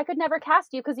Amanda, like, I could never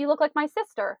cast you because you look like my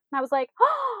sister." And I was like,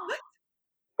 What?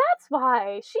 that's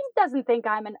why. She doesn't think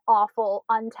I'm an awful,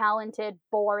 untalented,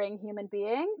 boring human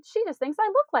being. She just thinks I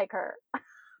look like her.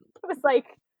 It was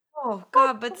like, Oh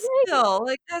 "That's god, but great." still,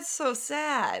 like, that's so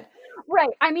sad. Right,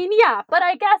 I mean, yeah, but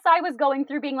I guess I was going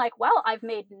through being like, "Well, I've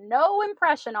made no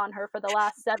impression on her for the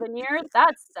last 7 years.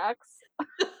 That sucks."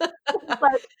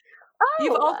 But,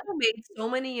 You've oh, also made so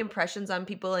many impressions on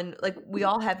people, and, like, we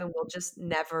all have, and we'll just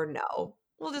never know.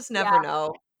 We'll just never yeah,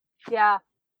 know. yeah,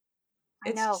 I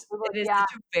It's know. just We will it is yeah.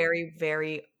 such a very,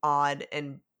 very odd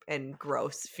and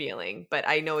gross feeling, but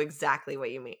I know exactly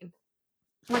what you mean.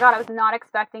 Oh my god, I was not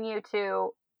expecting you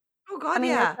to Oh I god,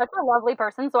 mean, you're yeah. such a lovely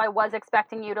person, so I was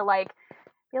expecting you to, like,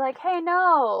 be like, "Hey,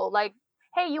 no," like,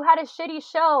 "Hey, you had a shitty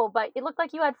show, but it looked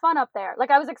like you had fun up there."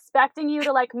 Like, I was expecting you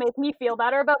to, like, make me feel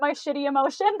better about my shitty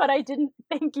emotion, but I didn't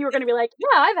think you were gonna be like,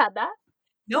 "Yeah, I've had that."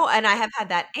 No, and I have had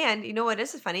that, and you know what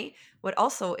is funny? What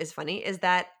also is funny is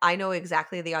that I know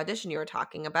exactly the audition you were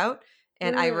talking about,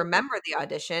 and I Mm. remember the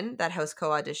audition, that house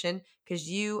co-audition, because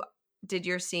you did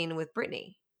your scene with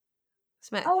Brittany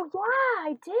Smith. Oh, yeah,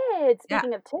 I did. Yeah.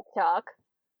 Speaking of TikTok.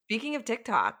 Speaking of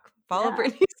TikTok, follow Yeah,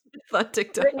 Brittany Smith on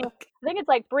Brittany TikTok. I think it's,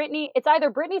 like, Brittany it's either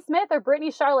Brittany Smith or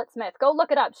Brittany Charlotte Smith. Go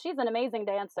look it up. She's an amazing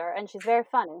dancer, and she's very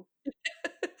funny.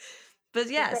 But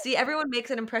She's yeah, very see, everyone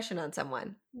makes an impression on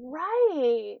someone.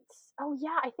 right. Oh,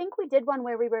 yeah, I think we did one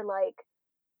where we were, like,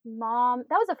 mom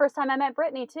that was the first time I met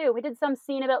Brittany too. We did some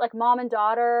scene about, like, mom and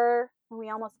daughter, and we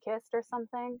almost kissed or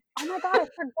something. Oh my god, I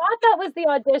forgot that was the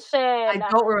I audition.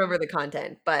 don't remember the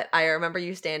content, but I remember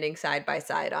you standing side by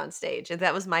side on stage, and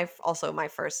that was also my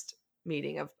first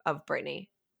meeting of Brittany.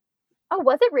 Oh,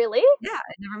 was it really? Yeah,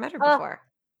 I'd never met her Ugh, before.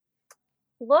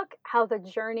 look how the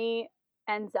journey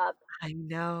ends up. I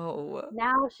know.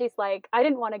 Now she's like, "I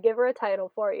didn't wanna give her a title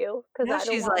for you because Now I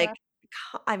don't she's like, wanna."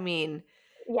 I mean,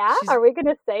 Yeah? she's Are we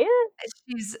gonna say it?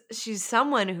 she's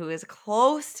someone who is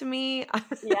close to me.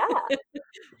 Yeah.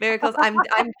 Very close.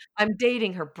 I'm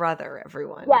dating her brother,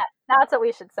 everyone. Yes, that's what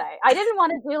we should say. I didn't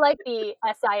wanna do, like, the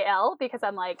SIL because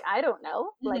I'm like, I don't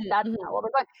know, like, Mhm, that's not mhm. what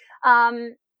we're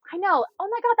going I know. Oh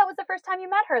my god, that was the first time you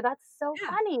met her. That's so Yeah.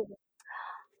 funny.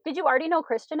 Did you already know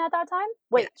Christian at that time?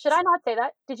 Wait, should Yes. I not say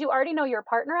that? Did you already know your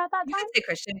partner at that You time? can say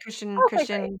Christian. Okay,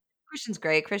 great. Christian's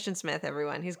great. Christian Smith,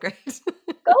 everyone. He's great.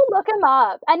 Go look him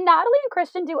up. And Natalie and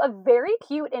Christian do a very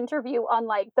cute interview on,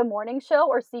 like, The Morning Show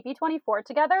or CP24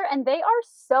 together, and they are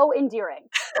so endearing.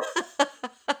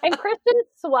 And Christian's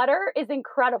sweater is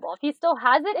incredible. If he still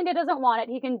has it and he doesn't want it,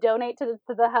 he can donate to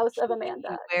the house of Amanda.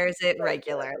 He wears it So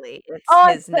cute. regularly. It's Oh,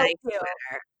 it's his so nice cute.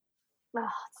 sweater. Oh,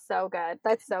 so good.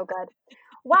 That's so good.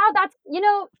 Wow, that's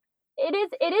it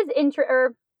is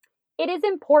or it is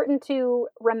important to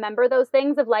remember those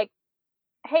things of like,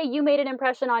 hey, you made an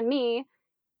impression on me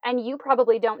and you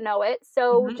probably don't know it.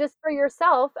 So Mhm. just for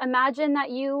yourself, imagine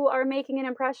that you are making an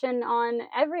impression on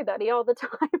everybody all the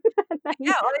time. And then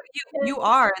Yeah, or you and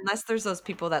are, unless there's those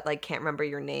people that, like, can't remember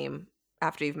your name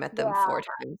after you've met them yeah. 4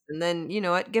 times, and then, you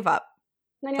know what? Give up.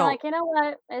 Then you're Don't. like, you know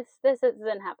what? This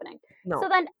isn't happening. So No.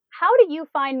 then how do you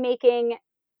find making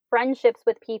friendships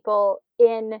with people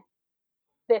in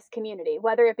this community,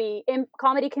 whether it be in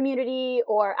comedy community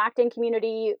or acting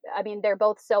community? I mean, they're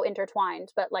both so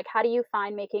intertwined, but like, how do you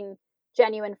find making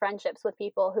genuine friendships with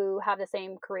people who have the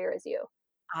same career as you?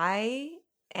 I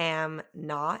am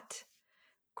not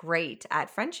great at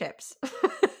friendships.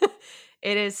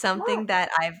 It is What? something that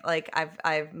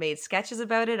I've made sketches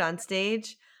about it on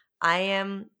stage.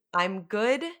 I'm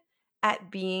good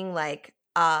at being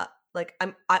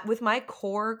with my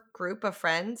core group of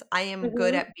friends, I am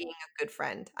good Mhm. at being a good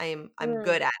friend. I'm Mm.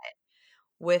 good at it.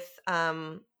 With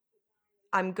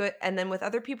I'm good, and then with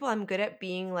other people I'm good at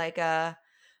being like a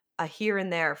here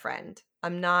and there friend.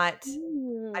 I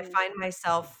Mm. find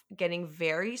myself getting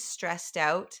very stressed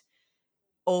out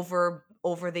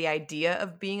over the idea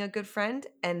of being a good friend,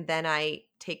 and then I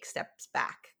take steps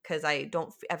back because I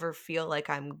don't ever feel like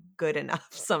I'm good enough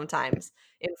sometimes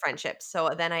in friendships. So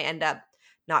then I end up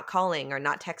not calling or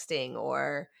not texting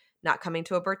or not coming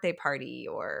to a birthday party,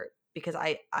 or because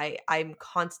I'm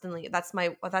constantly,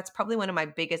 that's probably one of my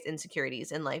biggest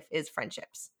insecurities in life is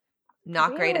friendships.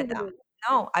 Not great at them. Really?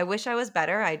 No, I wish I was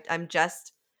better. I'm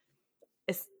just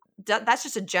it's that's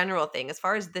just a general thing. As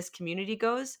far as this community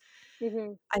goes,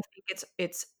 Mhm. I think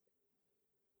it's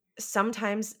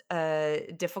sometimes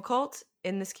difficult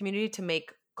in this community to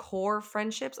make core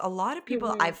friendships. A lot of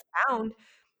people Mhm. I've found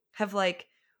have like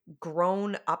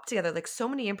grown up together. Like so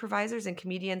many improvisers and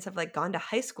comedians have like gone to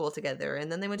high school together,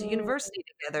 and then they went to Mm. university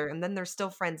together, and then they're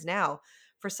still friends now.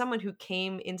 For someone who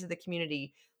came into the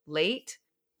community late,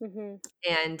 Mhm.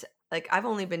 and like I've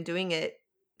only been doing it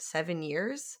 7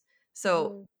 years,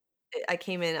 so Mhm. I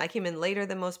came in later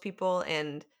than most people,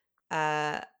 and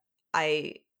uh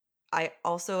I I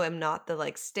also am not the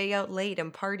like stay out late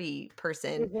and party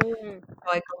person. Mhm.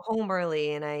 So I go home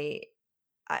early, and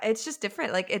it's just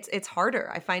different. Like it's harder.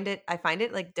 I find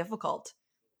it like difficult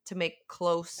to make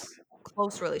close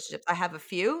relationships. I have a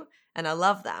few and I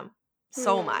love them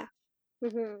so much. Mhm.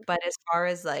 Mhm. But as far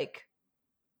as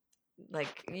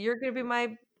like you're going to be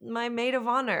my maid of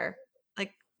honor,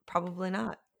 like probably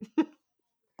not.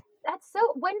 That's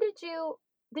so when did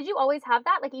you always have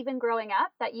that, like, even growing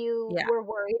up, that you Yeah. were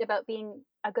worried about being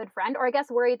a good friend, or I guess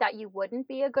worried that you wouldn't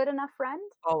be a good enough friend?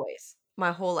 Always.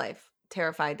 My whole life,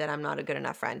 terrified that I'm not a good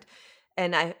enough friend.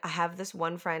 And I have this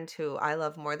one friend who I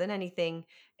love more than anything,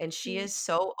 and she Mm. is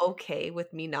so okay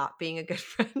with me not being a good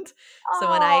friend. So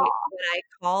Aw. when I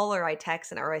call or I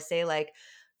text or I say like,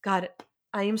 "God,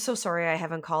 I am so sorry I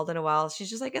haven't called in a while." She's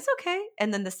just like, "It's okay."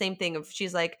 And then the same thing if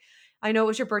she's like, "I know it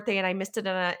was your birthday and I missed it,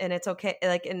 and it's okay."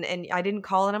 Like and I didn't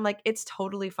call, and I'm like, "It's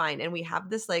totally fine." And we have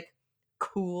this like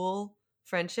cool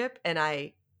friendship, and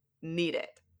I need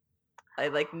it. I,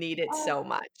 like, need it Oh, so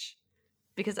much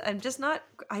because I'm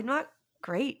not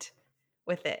great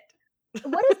with it.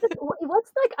 what is the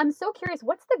what's, like, I'm so curious,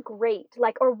 what's the great,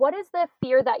 like, or what is the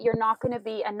fear that you're not gonna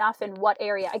be enough in what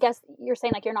area? I guess you're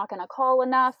saying, like, you're not gonna call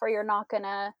enough, or you're not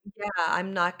gonna. Yeah,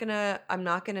 I'm not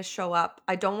gonna show up.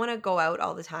 I don't wanna go out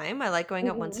all the time. I like going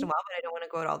out once in a Mhm. while, but I don't wanna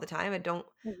go out all the time. I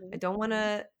Mhm. don't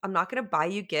wanna I'm not gonna buy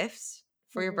you gifts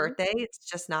for your Mhm. birthday. It's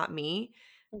just not me.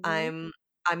 Mhm. I'm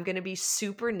I'm gonna be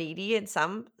super needy in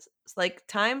some like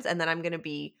times, and then I'm gonna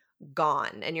be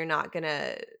gone, and you're not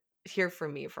gonna hear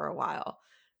from me for a while.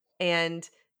 And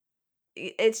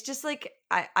it's just like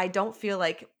I don't feel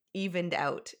like evened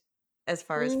out as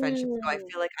far as friendships go. I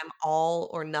Mm. feel like I'm all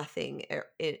or nothing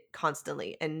it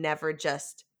constantly and never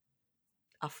just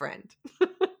a friend.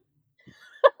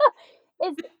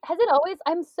 Is has it always,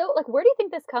 I'm so like, where do you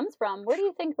think this comes from? Where do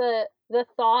you think the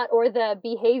thought or the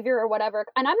behavior or whatever,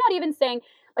 and I'm not even saying,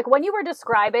 like, when you were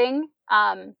describing,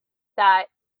 that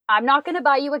I'm not gonna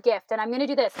buy you a gift and I'm gonna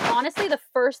do this, honestly, the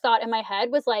first thought in my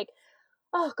head was like,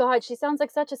 "Oh god, she sounds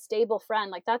like such a stable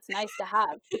friend, like, that's nice to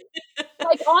have."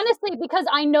 Like, honestly, because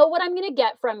I know what I'm gonna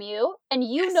get from you, and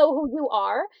you Yes. know who you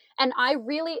are, and I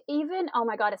really, even, oh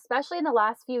my god, especially in the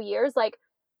last few years, like,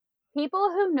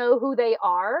 people who know who they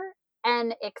are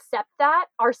and accept that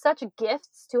are such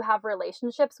gifts to have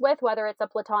relationships with, whether it's a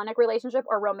platonic relationship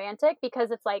or romantic,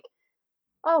 because it's like,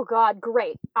 "Oh god,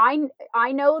 great. I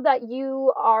know that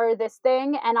you are this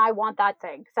thing and I want that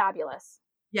thing. Fabulous."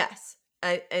 Yes.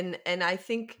 And I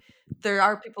think there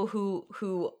are people who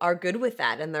are good with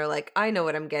that, and they're like, I know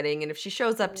what I'm getting, and if she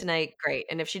shows up Mhm. tonight, great.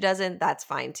 And if she doesn't, that's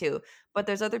fine too. But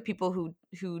there's other people who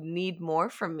need more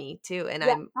from me too, and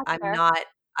Yeah, I'm that's I'm fair. not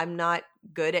I'm not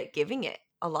good at giving it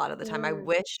a lot of the time.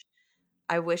 Mm.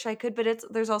 I wish I could, but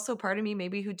there's also part of me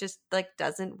maybe who just like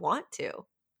doesn't want to.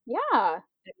 Yeah,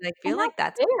 And I and feel like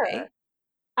that's that's fair. okay.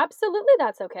 Absolutely,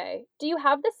 that's okay. Do you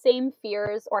have the same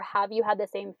fears, or have you had the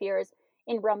same fears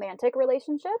in romantic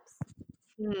relationships?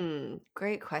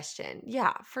 Great question.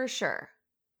 Yeah, for sure.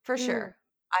 For Mm. sure.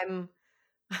 I'm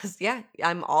yeah,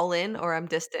 I'm all in or I'm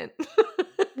distant.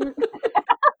 Mm.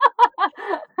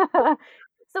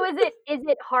 So is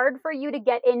it hard for you to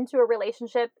get into a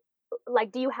relationship?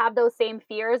 Like, do you have those same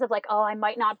fears of like, "Oh, I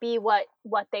might not be what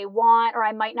they want, or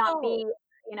I might not No, be,"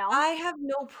 you know? I have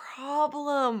no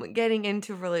problem getting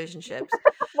into relationships.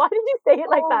 Why did you say it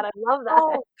like Oh, that? I love that.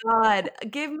 oh god,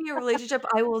 give me a relationship,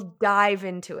 I will dive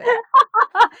into it.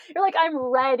 You're like, "I'm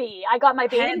ready. I got my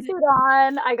bathing Head suit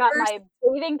on. I got first. my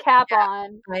bathing cap Yeah,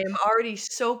 on. I am already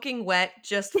soaking wet,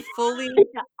 just fully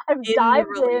Yeah, I've in the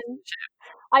dived in. relationship.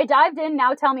 I dived in,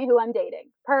 now tell me who I'm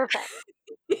dating." Perfect.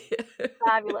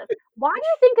 Fabulous. Why do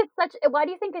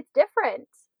you think it's different?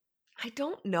 I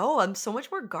don't know, I'm so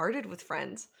much more guarded with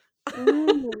friends.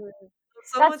 Mm,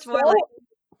 So much that's more like,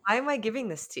 so "Why am I giving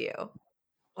this to you?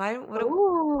 Why am I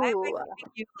ooh.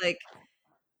 giving you, like,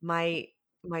 my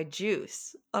my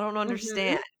juice? I don't understand."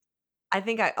 Mhm. I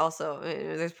think I also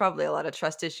there's probably a lot of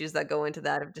trust issues that go into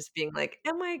that of just being like,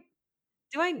 "Am I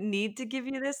do I need to give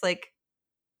you this?" Like,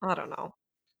 I don't know.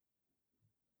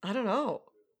 I don't know.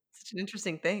 Such an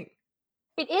interesting thing.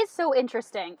 It is so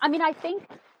interesting. I mean, I think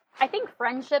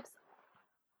friendships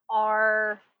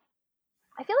are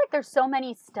I feel like there's so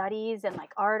many studies and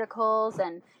like articles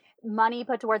and money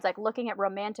put towards like looking at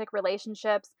romantic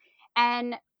relationships,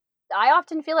 and I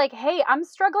often feel like, "Hey, I'm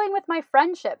struggling with my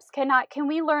friendships. Can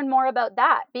we learn more about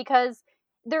that?" Because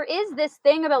there is this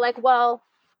thing about like, well,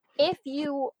 if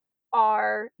you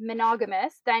are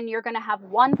monogamous, then you're going to have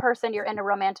one person you're in a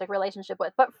romantic relationship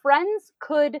with. But friends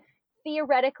could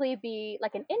theoretically be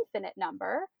like an infinite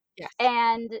number. Yes.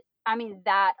 And I mean,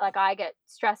 that, like, I get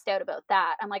stressed out about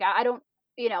that. I'm like, I don't,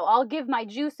 I'll give my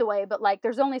juice away, but like,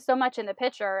 there's only so much in the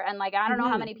pitcher. And like, I don't know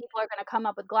how Mhm. many people are going to come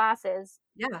up with glasses.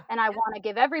 Yeah. And I want to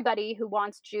give everybody who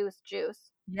wants juice,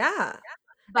 juice. Yeah.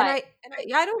 And But,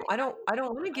 yeah, I don't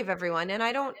wanna give everyone, and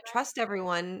I don't trust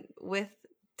everyone with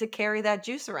to carry that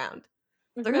juice around.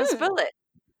 They're gonna mhm, spill it.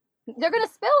 they're going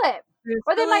to spill it. They're gonna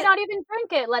Or they spill might it. not even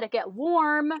drink it, let it get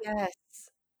warm. Yes.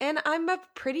 And I'm a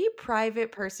pretty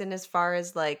private person as far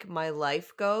as, like, my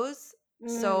life goes.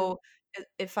 Mm, So,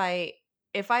 if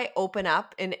I open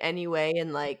up in any way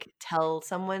and, like, tell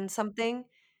someone something,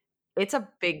 it's a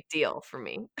big deal for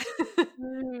me.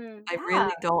 I yeah.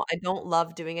 really I don't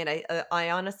love doing it. I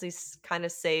honestly kinda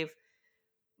save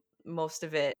most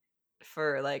of it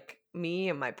for, like, me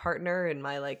and my partner and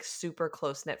my, like, super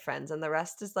close-knit friends, and the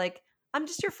rest is, like, I'm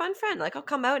just your fun friend, like, I'll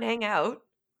come out and hang out.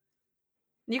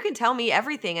 You can tell me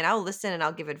everything, and I'll listen and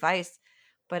I'll give advice,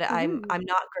 but Mhm. I'm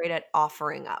not great at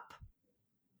offering up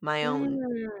my own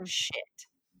Mm, shit.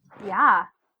 yeah.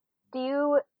 Do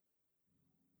you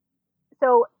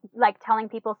so, like, telling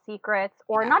people secrets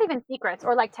or Yeah, not even secrets,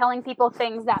 or, like, telling people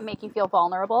things that make you feel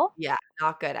vulnerable? yeah,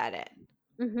 not good at it.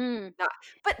 Mhm. Not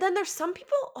but then there's some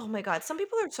people, oh my god, some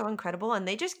people are so incredible and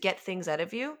they just get things out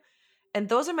of you, and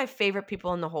those are my favorite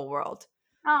people in the whole world.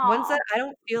 Ones Aw. that I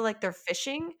don't feel like they're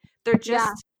fishing, they're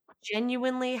Yeah. just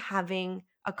genuinely having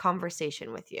a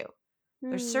conversation with you.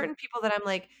 There's Mm, certain people that I'm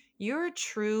like, "You're a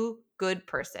true good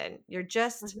person.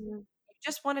 mhm, You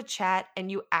just wanna chat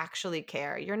and you actually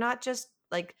care. You're not just,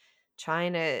 like,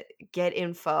 trying to get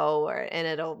info or and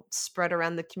it'll spread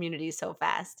around the community so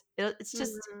fast. It's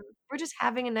just mhm, we're just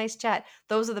having a nice chat."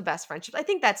 Those are the best friendships. I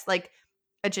think that's, like,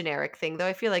 a generic thing, though.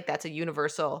 I feel like that's a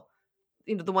universal,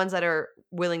 the ones that are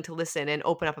willing to listen and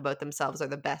open up about themselves are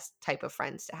the best type of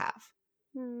friends to have,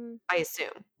 mm. I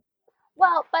assume.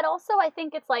 Well, but also I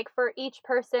think it's, like, for each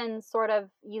person's sort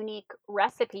of unique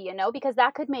recipe, because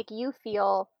that could make you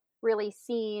feel really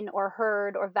seen or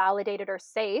heard or validated or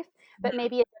safe, but Mhm.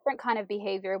 maybe a different kind of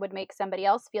behavior would make somebody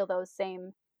else feel those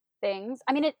same things.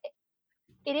 I mean, it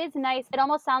is nice. It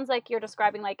almost sounds like you're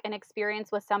describing, like, an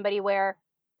experience with somebody where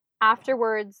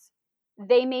afterwards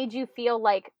they made you feel,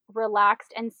 like,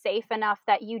 relaxed and safe enough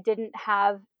that you didn't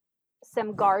have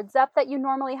some guards up that you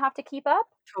normally have to keep up.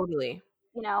 Totally.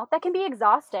 That can be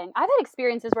exhausting. I've had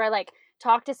experiences where I, like,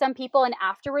 talk to some people and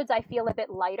afterwards I feel a bit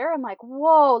lighter. I'm like,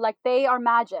 "Whoa, like, they are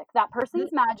magic. That Mhm,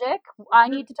 person's magic. I mhm.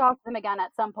 need to talk to them again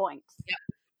at some point." Yep,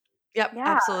 yep, Yeah.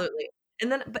 absolutely.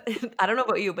 And then but I don't know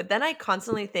about you, but then I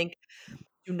constantly think,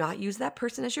 "Do not use that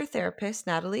person as your therapist,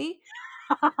 Natalie.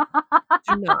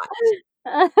 Do not.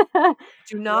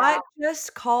 Do Yeah. not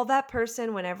just call that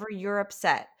person whenever you're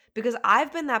upset." Because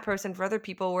I've been that person for other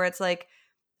people where it's like,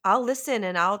 I'll listen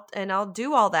and I'll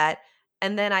do all that,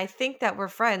 and then I think that we're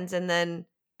friends, and then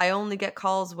I only get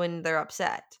calls when they're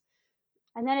upset.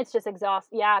 And then it's just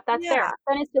yeah, that's Yeah. fair.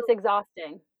 Then it's just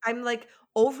exhausting. I'm, like,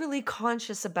 overly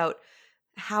conscious about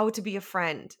how to be a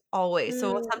friend always,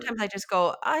 so Mm. sometimes I just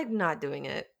go, "I'm not doing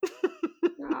it."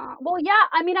 Well, yeah,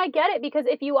 I mean, I get it because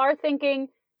if you are thinking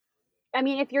I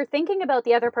mean, if you're thinking about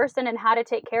the other person and how to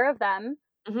take care of them,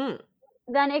 Mhm.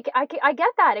 then I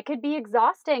get that. It could be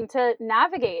exhausting to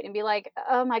navigate and be like,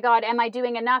 "Oh my god, am I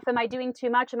doing enough? Am I doing too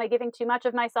much? Am I giving too much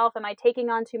of myself? Am I taking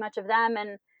on too much of them?"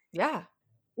 And, Yeah.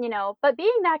 but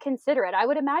being that considerate, I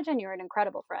would imagine you're an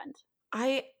incredible friend.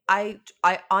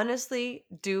 I honestly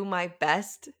do my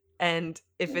best, and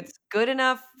if Mm. it's good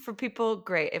enough for people,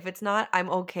 great. If it's not, I'm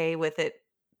okay with it,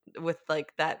 with,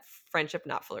 like, that friendship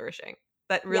not flourishing.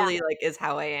 That Yeah, really, like, is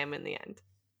how I am in the end.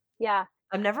 yeah,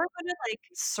 I'm never gonna, like,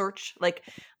 search like,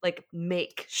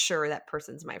 make sure that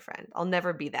person's my friend. I'll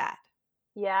never be that.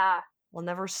 yeah. I'll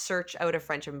never search out a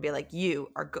friendship and be like,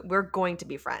 we're going to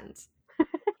be friends."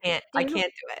 Do I you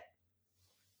can't do it.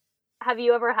 have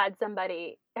you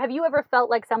ever felt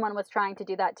like someone was trying to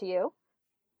do that to you?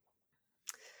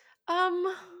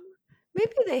 Um,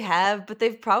 maybe they have, but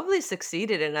they've probably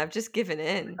succeeded and I've just given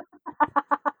in.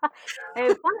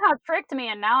 They've somehow tricked me,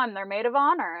 and now I'm their maid of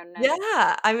honor, and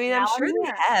Yeah, I mean, I'm now I'm sure they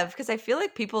here. have because I feel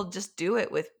like people just do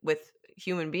it with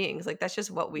human beings, like, that's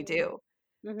just what we Mhm, do,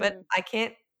 but mhm. I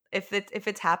can't if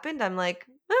it's happened, I'm like,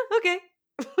 okay."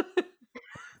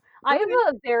 I Okay.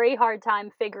 have a very hard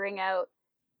time figuring out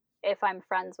if I'm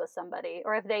friends with somebody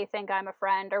or if they think I'm a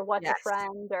friend or what's a Yes.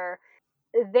 friend or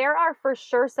there are for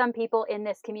sure some people in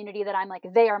this community that I'm like,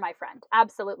 "They are my friend."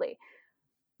 Absolutely.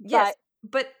 Yes, But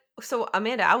but so,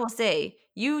 Amanda, I will say,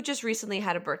 you just recently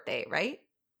had a birthday, right?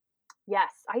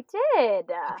 yes, I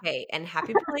did. Okay, and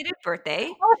happy belated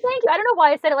birthday. Oh, thank you. I don't know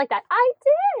why I said it like that. I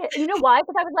did. You know why?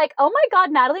 Because I was like, "Oh my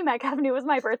god, Natalie Metcalfe knew it was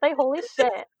my birthday. Holy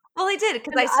shit." Well, I did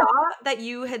because And I I saw that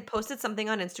you had posted something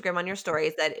on Instagram on your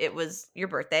stories that it was your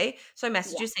birthday, so I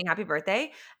messaged yeah, you saying happy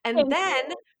birthday, and thank then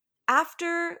you.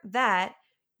 after that,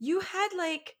 you had,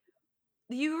 like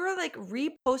you were, like,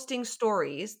 reposting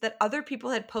stories that other people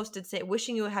had posted say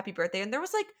wishing you a happy birthday, and there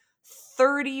was, like,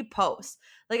 30 posts.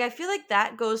 Like, I feel like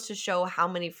that goes to show how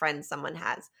many friends someone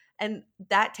has, and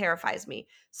that terrifies me.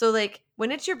 So, like,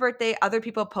 when it's your birthday, other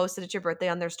people posted it's your birthday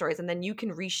on their stories, and then you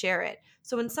can reshare it.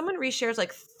 So when someone reshares,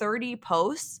 like, 30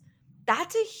 posts,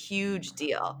 that's a huge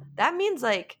deal. That means,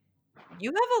 like,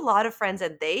 you have a lot of friends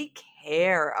and they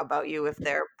care about you if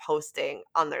they're posting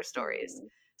on their stories. Mhm.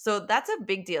 So that's a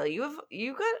big deal. You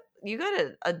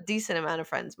got a decent amount of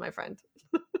friends, my friend.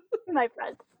 My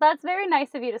friend. That's very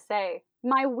nice of you to say.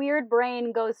 My weird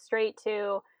brain goes straight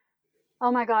to,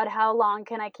 "Oh my god, how long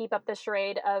can I keep up the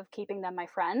charade of keeping them my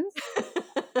friends?"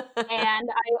 And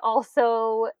I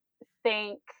also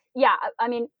think yeah, I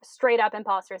mean, straight up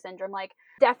imposter syndrome, like,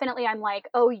 definitely I'm like,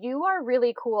 "Oh, you are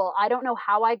really cool. I don't know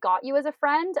how I got you as a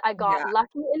friend. I got Yeah.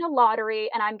 lucky in a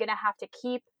lottery, and I'm gonna have to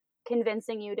keep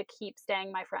convincing you to keep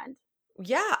staying my friend."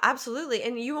 Yeah, absolutely.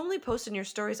 And you only post in your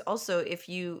stories also if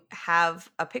you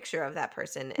have a picture of that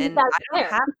person. And That's I don't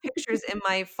fair. have pictures in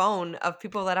my phone of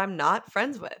people that I'm not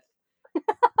friends with.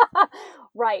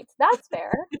 Right, that's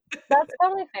fair. That's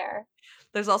totally fair.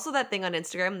 There's also that thing on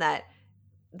Instagram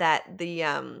that the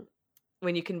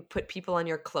when you can put people on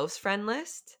your close friend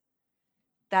list.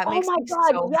 That Oh makes my me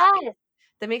god, so happy. yes!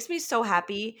 That makes me so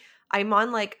happy. I'm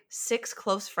on, like, 6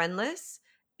 close friend lists,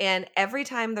 and every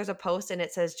time there's a post and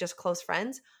it says just close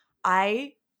friends,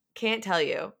 I can't tell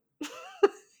you.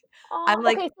 I'm Oh,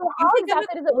 like, okay, so "You how think I'm a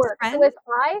exactly does it close work? So friend?"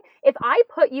 if I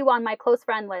put you on my close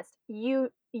friend list,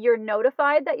 you're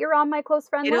notified that you're on my close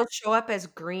friend It'll list? show up as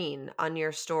green on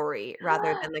your story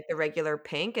rather than, like, the regular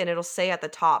pink, and it'll say at the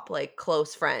top, like,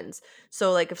 "close friends."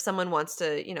 So, like, if someone wants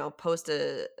to, post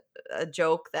a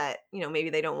joke that, maybe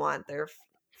they don't want their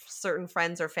certain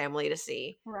friends or family to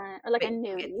see, Right, or like a but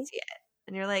you get to nudie. see it,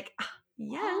 and you're like, "Ah,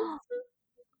 yes."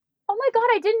 Oh my god,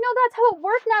 I didn't know that's how it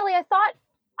worked, Natalie. I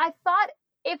thought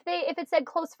if it said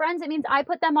close friends, it means I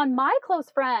put them on my close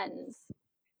friends.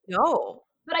 No.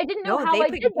 But I didn't know No, how they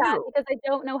I put did that you. because I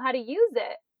don't know how to use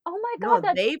it. Oh my god, No,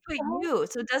 that's they put so you.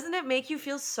 So doesn't it make you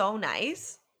feel so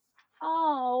nice?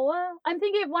 oh, I'm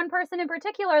thinking of one person in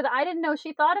particular that I didn't know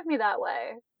she thought of me that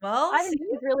way. Well, I see? think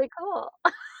she's really cool.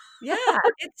 Yeah,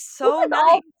 it's This so is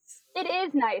all nice. it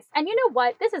is nice. And you know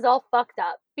what? This is all fucked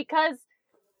up because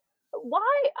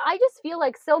why I just feel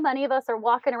like so many of us are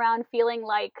walking around feeling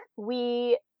like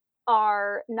we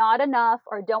are not enough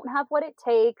or don't have what it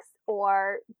takes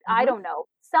or I Mhm, don't know,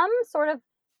 some sort of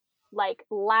like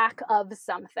lack of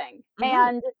something.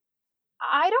 mhm. And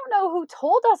I don't know who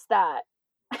told us that.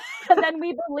 And then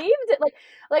we believed it.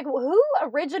 Like who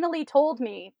originally told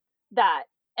me that?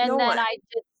 No And then one. I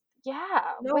just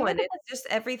yeah, No where one. did It's just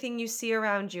everything you see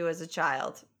around you as a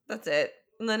child. That's it.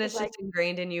 And then this it's like just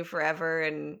ingrained in you forever,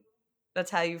 and that's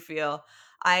how you feel.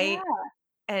 I yeah.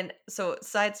 and so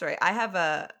side story, I have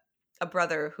a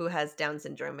brother who has Down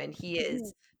syndrome, and he Mhm.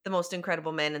 is the most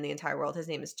incredible man in the entire world. His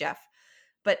name is Jeff.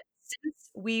 But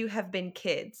since we have been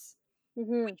kids, we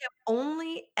Mhm. have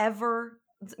only ever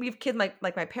we've kid like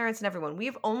my parents and everyone,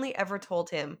 we've only ever told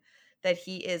him that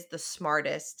he is the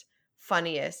smartest,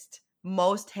 funniest,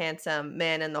 most handsome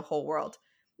man in the whole world.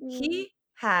 Mm. He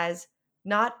has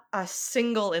not a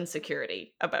single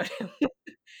insecurity about him.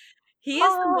 He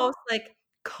is the Oh. most, like,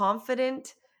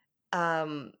 confident,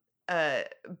 um, uh,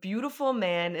 beautiful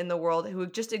man in the world who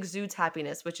just exudes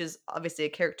happiness, which is obviously a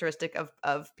characteristic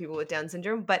of people with Down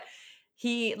syndrome, but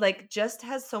he, like, just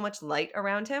has so much light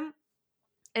around him,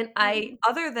 and I Mhm.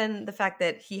 other than the fact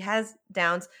that he has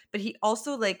Downs, but he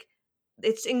also, like,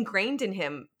 it's ingrained in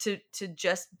him to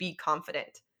just be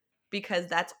confident because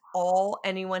that's all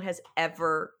anyone has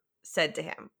ever said to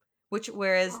him, which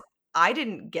whereas I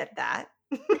didn't get that.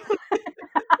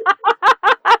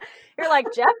 You're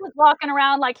like, Jeff was walking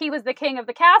around like he was the king of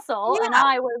the castle, and Yeah,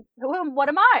 I was, who, what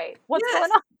am I? What's yes,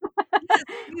 going on? yes.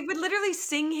 We would literally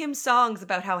sing him songs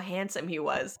about how handsome he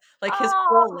was, like, his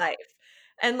whole Oh. life,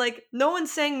 and, like, no one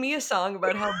sang me a song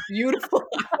about how beautiful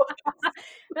I was.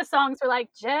 The songs were like,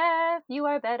 "Jeff, you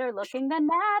are better looking than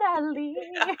Natalie."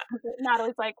 Yeah,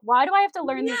 Natalie's like, "Why do I have to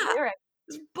learn these yeah, lyrics?"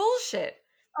 it's bullshit.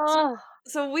 So Oh.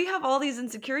 so we have all these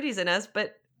insecurities in us,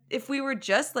 but if we were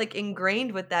just, like,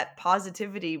 ingrained with that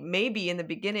positivity, maybe in the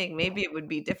beginning, maybe it would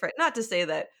be different. Not to say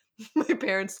that my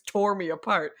parents tore me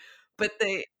apart, but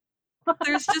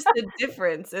there's just a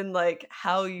difference in, like,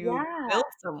 how you Yeah. build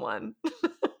someone.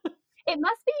 It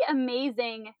must be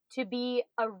amazing to be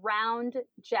around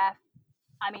Jeff,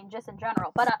 I mean, just in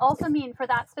general, but I also mean for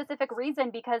that specific reason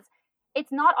because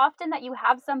it's not often that you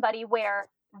have somebody where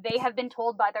they have been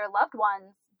told by their loved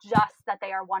ones just that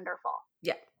they are wonderful,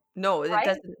 Yeah. No, it right?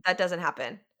 doesn't that doesn't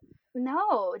happen.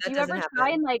 No. Do That you doesn't ever try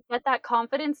happen. and, like, get that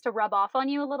confidence to rub off on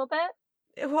you a little bit?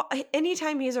 Well,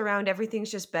 anytime he's around,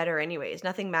 everything's just better anyways,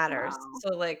 nothing matters. Oh. So,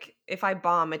 like, if I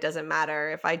bomb, it doesn't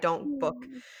matter. If I don't book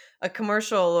Mm. a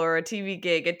commercial or a TV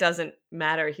gig, it doesn't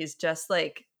matter. He's just,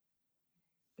 like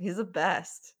he's the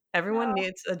best. Everyone Oh.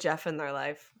 needs a Jeff in their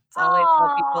life. It's all I tell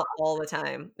Aw. people all the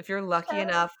time. If you're lucky Jeff.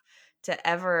 enough to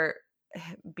ever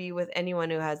be with anyone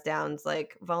who has Downs,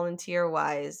 like,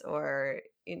 volunteer-wise or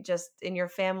just in your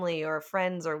family or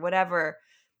friends or whatever,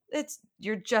 it's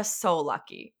you're just so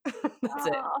lucky. That's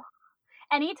it. Oh.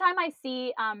 Anytime I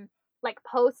see, like,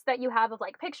 posts that you have of,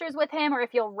 like, pictures with him or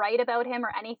if you'll write about him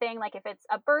or anything, like, if it's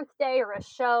a birthday or a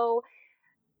show,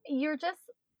 you're just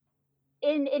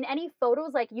in any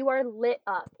photos, like, you are lit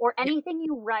up or Yeah. anything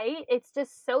you write, it's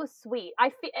just so sweet.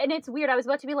 And it's weird, I was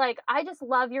about to be like, "I just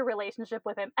love your relationship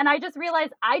with him," and I just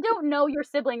realized I don't know your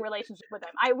sibling relationship with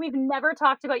him. We've never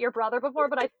talked about your brother before,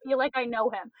 but I feel like I know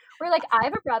him. We're like, "I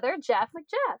have a brother, Jeff." Like,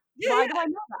 "Jeff, Yeah, why do yeah. I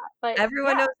know that?" But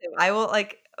Everyone yeah. knows him. I will,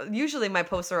 like usually my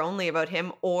posts are only about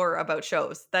him or about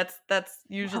shows. That's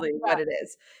usually Yeah. what it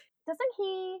is. Doesn't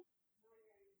he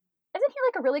Isn't he,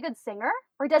 like, a really good singer?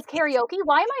 Or does karaoke?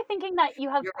 Why am I thinking that you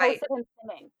have You're right. posted him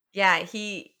singing? Yeah,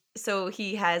 he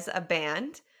has a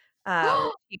band,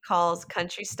 which he calls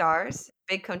Country Stars,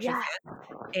 big country Yes.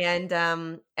 fan,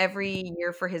 and, every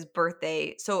year for his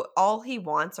birthday so all he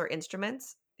wants are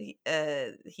instruments. He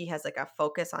has, like, a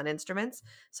focus on instruments,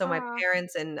 so my Uh,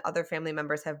 parents and other family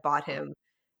members have bought him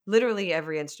literally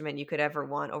every instrument you could ever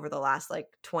want over the last,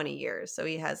 like, 20 years. So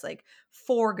he has, like,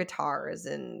 4 guitars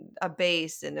and a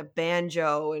bass and a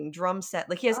banjo and drum set,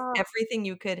 like, he has oh, everything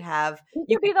you could have he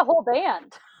you could could be the whole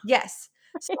band. Yes.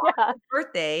 So on Yeah. his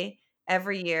birthday,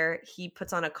 every year, he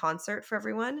puts on a concert for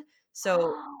everyone.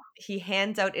 So he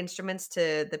hands out instruments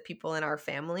to the people in our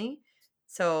family.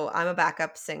 So I'm a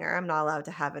backup singer. I'm not allowed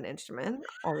to have an instrument,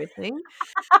 obviously.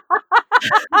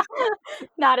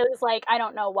 Natalie's like, "I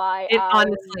don't know why It I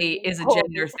honestly is a told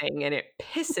you." gender thing, and it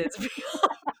pisses me.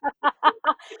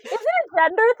 Is it a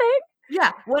gender thing?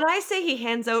 Yeah, when I say he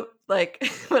hands out, like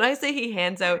when I say he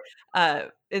hands out,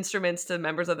 instruments to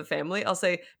members of the family, I'll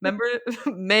say member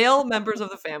male members of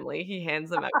the family, he hands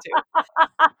them out to.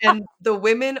 And the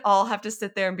women all have to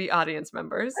sit there and be audience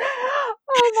members.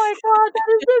 Oh my god,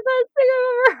 that is the best thing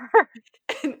I've ever heard.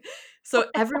 And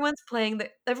so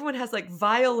everyone has, like,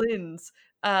 violins,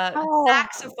 Oh.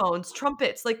 saxophones,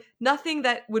 trumpets, like, nothing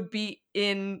that would be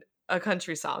in a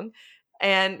country song,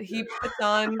 and he puts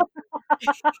on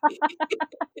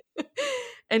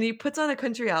and he puts on a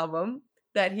country album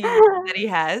that he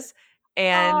has,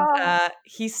 and, Oh.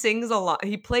 he sings along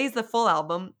he plays the full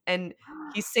album, and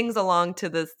he sings along to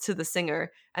the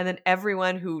singer, and then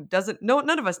everyone who doesn't no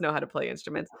none of us know how to play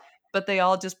instruments, but they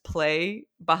all just play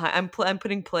behind I'm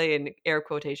putting "play" in air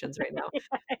quotations right now. Yeah.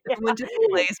 Everyone just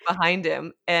plays behind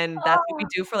him, and that's what we Oh.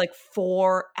 do for, like,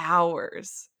 4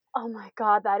 hours. Oh my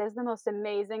god, that is the most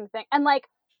amazing thing. And, like,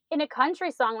 in a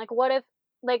country song, like, what if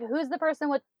like, who's the person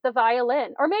with the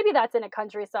violin? Or maybe that's in a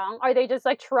country song. Are they just,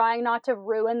 like, trying not to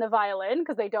ruin the violin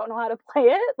because they don't know how to play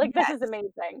it? Like, this Yes, is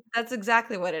amazing. that's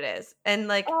exactly what it is, and,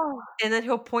 like Oh. and then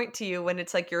he'll point to you when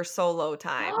it's, like, your solo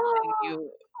time,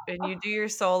 and you do your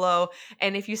solo,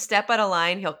 and if you step out of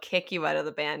line, he'll kick you out of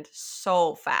the band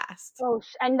so fast. Oh,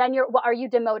 and then you're what, are you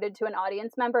demoted to an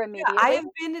audience member Yeah, I immediately? have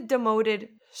been demoted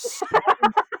so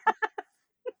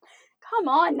Come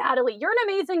on, Natalie, you're an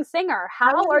amazing singer.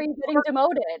 I How was are a you getting part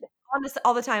demoted? honest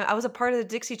all the time. I was a part of the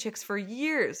Dixie Chicks for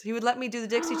years. He would let me do the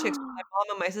Dixie Chicks with my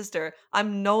mom and my sister.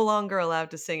 I'm no longer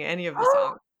allowed to sing any of the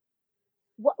songs.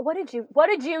 What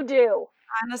did you do?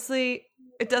 Honestly,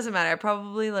 it doesn't matter. I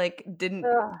probably, like, didn't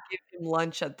Ugh. give him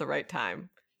lunch at the right time.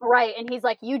 Right, and he's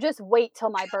like, "You just wait till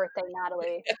my birthday,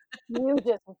 Natalie. You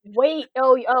just wait.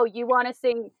 Oh, you wanna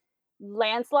sing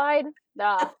Landslide?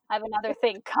 I have another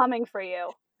thing coming for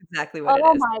you." Exactly what it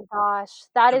Oh is. my gosh,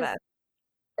 that The is best.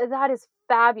 that is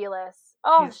fabulous.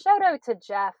 Oh, He's shout out to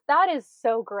Jeff. That is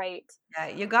so great. yeah,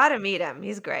 you gotta meet him.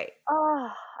 He's great. Oh,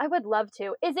 I would love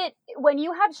to. Is it when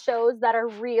you have shows that are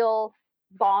real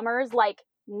bombers, like,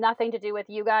 nothing to do with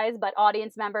you guys, but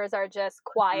audience members are just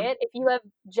Mhm. quiet, if you have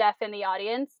Jeff in the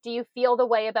audience, do you feel the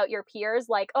way about your peers,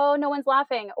 like, "Oh, no one's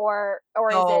laughing," or is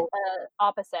it, No,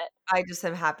 opposite? I just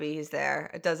am happy he's there.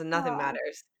 It doesn't nothing Oh,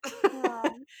 matters.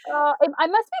 oh.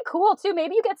 It must be cool too,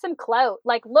 maybe you get some clout,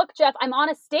 like, "Look, Jeff, I'm on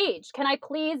a stage. Can I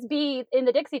please be in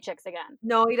the Dixie Chicks again?"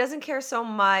 No, he doesn't care so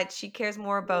much. He cares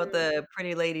more about Mm. the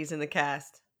pretty ladies in the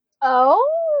cast.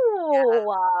 Oh,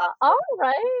 Loves them.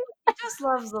 alright. He just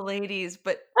loves the ladies,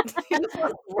 but he doesn't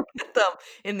want to look at them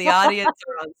in the audience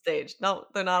or on stage. No,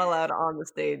 they're not allowed on the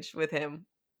stage with him.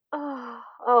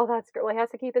 Oh, that's great. Well, he has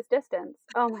to keep his distance.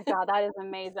 Oh my god, that is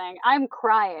amazing. I'm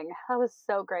crying. That was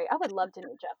so great. I would love to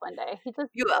meet Jeff one day. He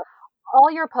just You will.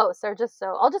 all your posts are just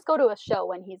so I'll just go to a show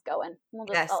when he's going. I'll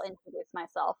Yes. introduce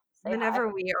myself, say hi. Whenever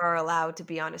we are allowed to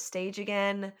be on a stage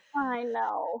again. I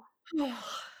know.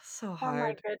 So Oh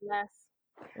my hard. goodness.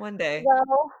 One day.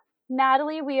 Well,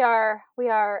 Natalie, we are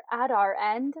at our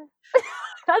end.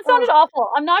 That Oh. sounded awful.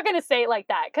 I'm not gonna say it like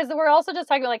that because we're also just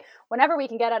talking about, like, whenever we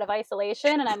can get out of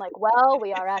isolation, and I'm like, "Well,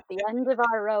 we are at the end of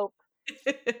our rope."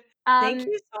 Thank Um,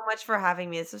 you so much for having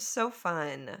me. This was so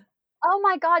fun. oh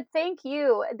my god, thank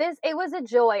you. It was a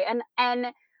joy,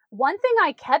 and one thing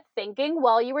I kept thinking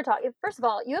while you were talking first of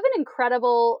all, you have an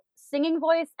incredible singing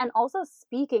voice and also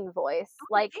speaking voice. Oh,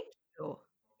 Like, thank you.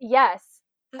 yes,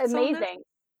 That's so nice. amazing.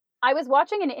 I was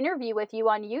watching an interview with you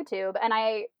on YouTube, and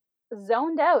I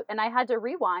zoned out, and I had to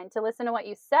rewind to listen to what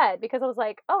you said because I was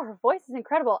like, "Oh, her voice is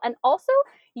incredible." And also,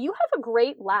 you have a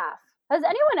great laugh. Has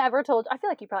anyone ever told I feel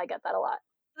like you probably get that a lot.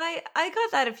 I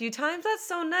got that a few times. That's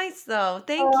so nice though.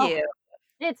 Thank Oh, you.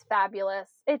 it's fabulous.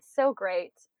 It's so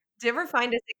great. Do you ever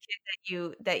find as a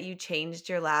kid that you changed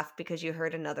your laugh because you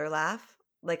heard another laugh?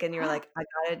 Like, and you're like, "I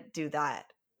gotta do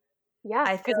that." Yeah,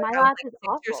 I feel because my like I was, laugh like, is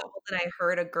 6 years awful. old and I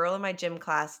heard a girl in my gym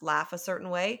class laugh a certain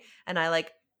way, and I,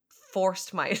 like,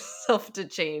 forced myself to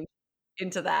change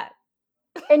into that.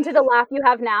 Into the laugh you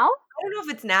have now? I don't know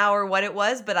if it's now or what it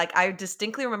was, but, like, I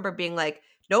distinctly remember being like,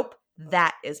 "Nope,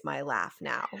 that is my laugh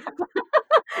now."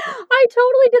 I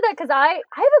totally did that because I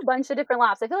have a bunch of different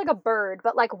laughs. I feel like a bird,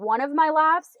 but, like, one of my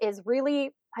laughs is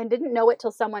really I didn't know it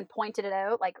till someone pointed it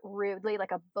out, like, rudely,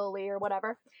 like a bully or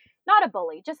whatever. Not a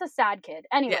bully, just a sad kid.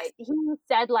 Yes. Anyway, he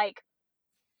said, like,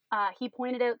 he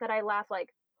pointed out that I laugh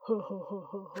like,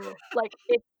 like,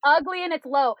 it's ugly and it's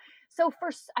low. So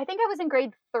I think I was in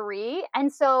grade 3,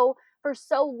 and so for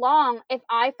so long, if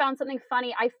I found something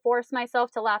funny, I forced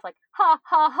myself to laugh like, "Ha,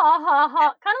 ha, ha, ha,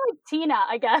 ha," kinda like Tina,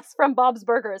 I guess, from Bob's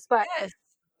Burgers, Yes. and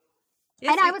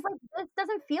Yes, I you was like, "This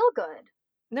doesn't feel good."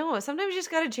 no, sometimes you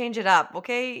just gotta change it up,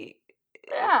 okay?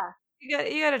 Eh, Yeah.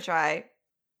 you gotta try.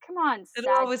 Come on, It'll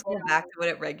sad always kid go back on to what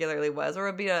it regularly was, or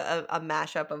it'll be a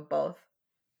mashup of both.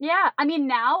 Yeah, I mean,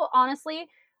 now, honestly,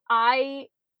 I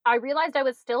I realized I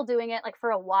was still doing it, like, for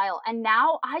a while, and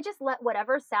now I just let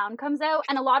whatever sound comes out,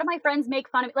 and a lot of my friends make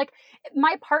fun of me like,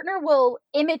 my partner will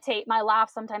imitate my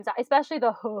laugh sometimes, especially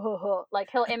the like,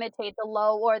 he'll imitate the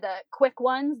low or the quick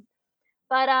ones,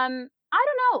 but, I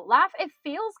don't know, laugh it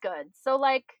feels good, so,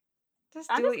 like, Just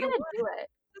I'm do just what you gonna do want. it.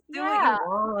 Just do what you Yeah,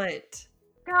 want.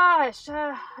 gosh,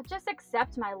 just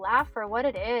accept my laugh for what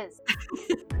it is.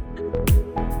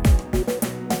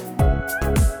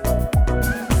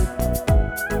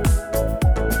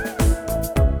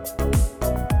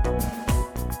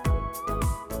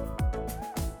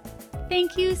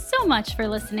 Thank you so much for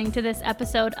listening to this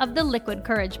episode of the Liquid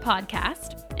Courage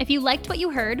podcast. If you liked what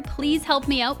you heard, please help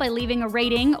me out by leaving a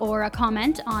rating or a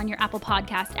comment on your Apple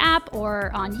Podcast app or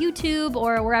on YouTube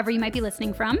or wherever you might be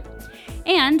listening from.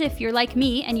 And if you're like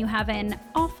me and you have an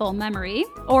awful memory,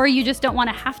 or you just don't want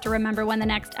to have to remember when the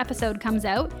next episode comes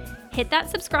out, hit that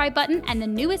subscribe button and the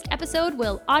newest episode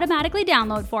will automatically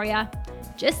download for you.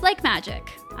 Just like magic.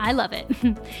 I love it.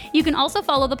 You can also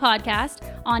follow the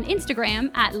podcast on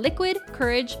Instagram at Liquid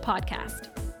Courage Podcast.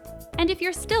 And if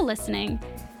you're still listening,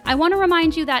 I want to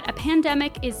remind you that a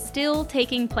pandemic is still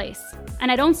taking place.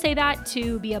 And I don't say that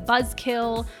to be a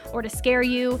buzzkill or to scare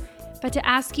you, but to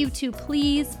ask you to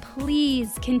please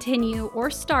continue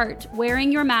or start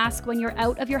wearing your mask when you're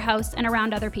out of your house and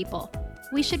around other people.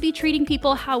 We should be treating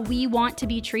people how we want to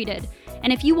be treated.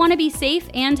 And if you want to be safe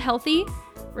and healthy,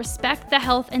 respect the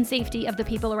health and safety of the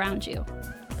people around you.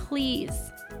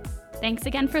 Please. Thanks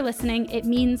again for listening. It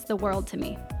means the world to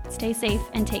me. Stay safe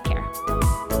and take care.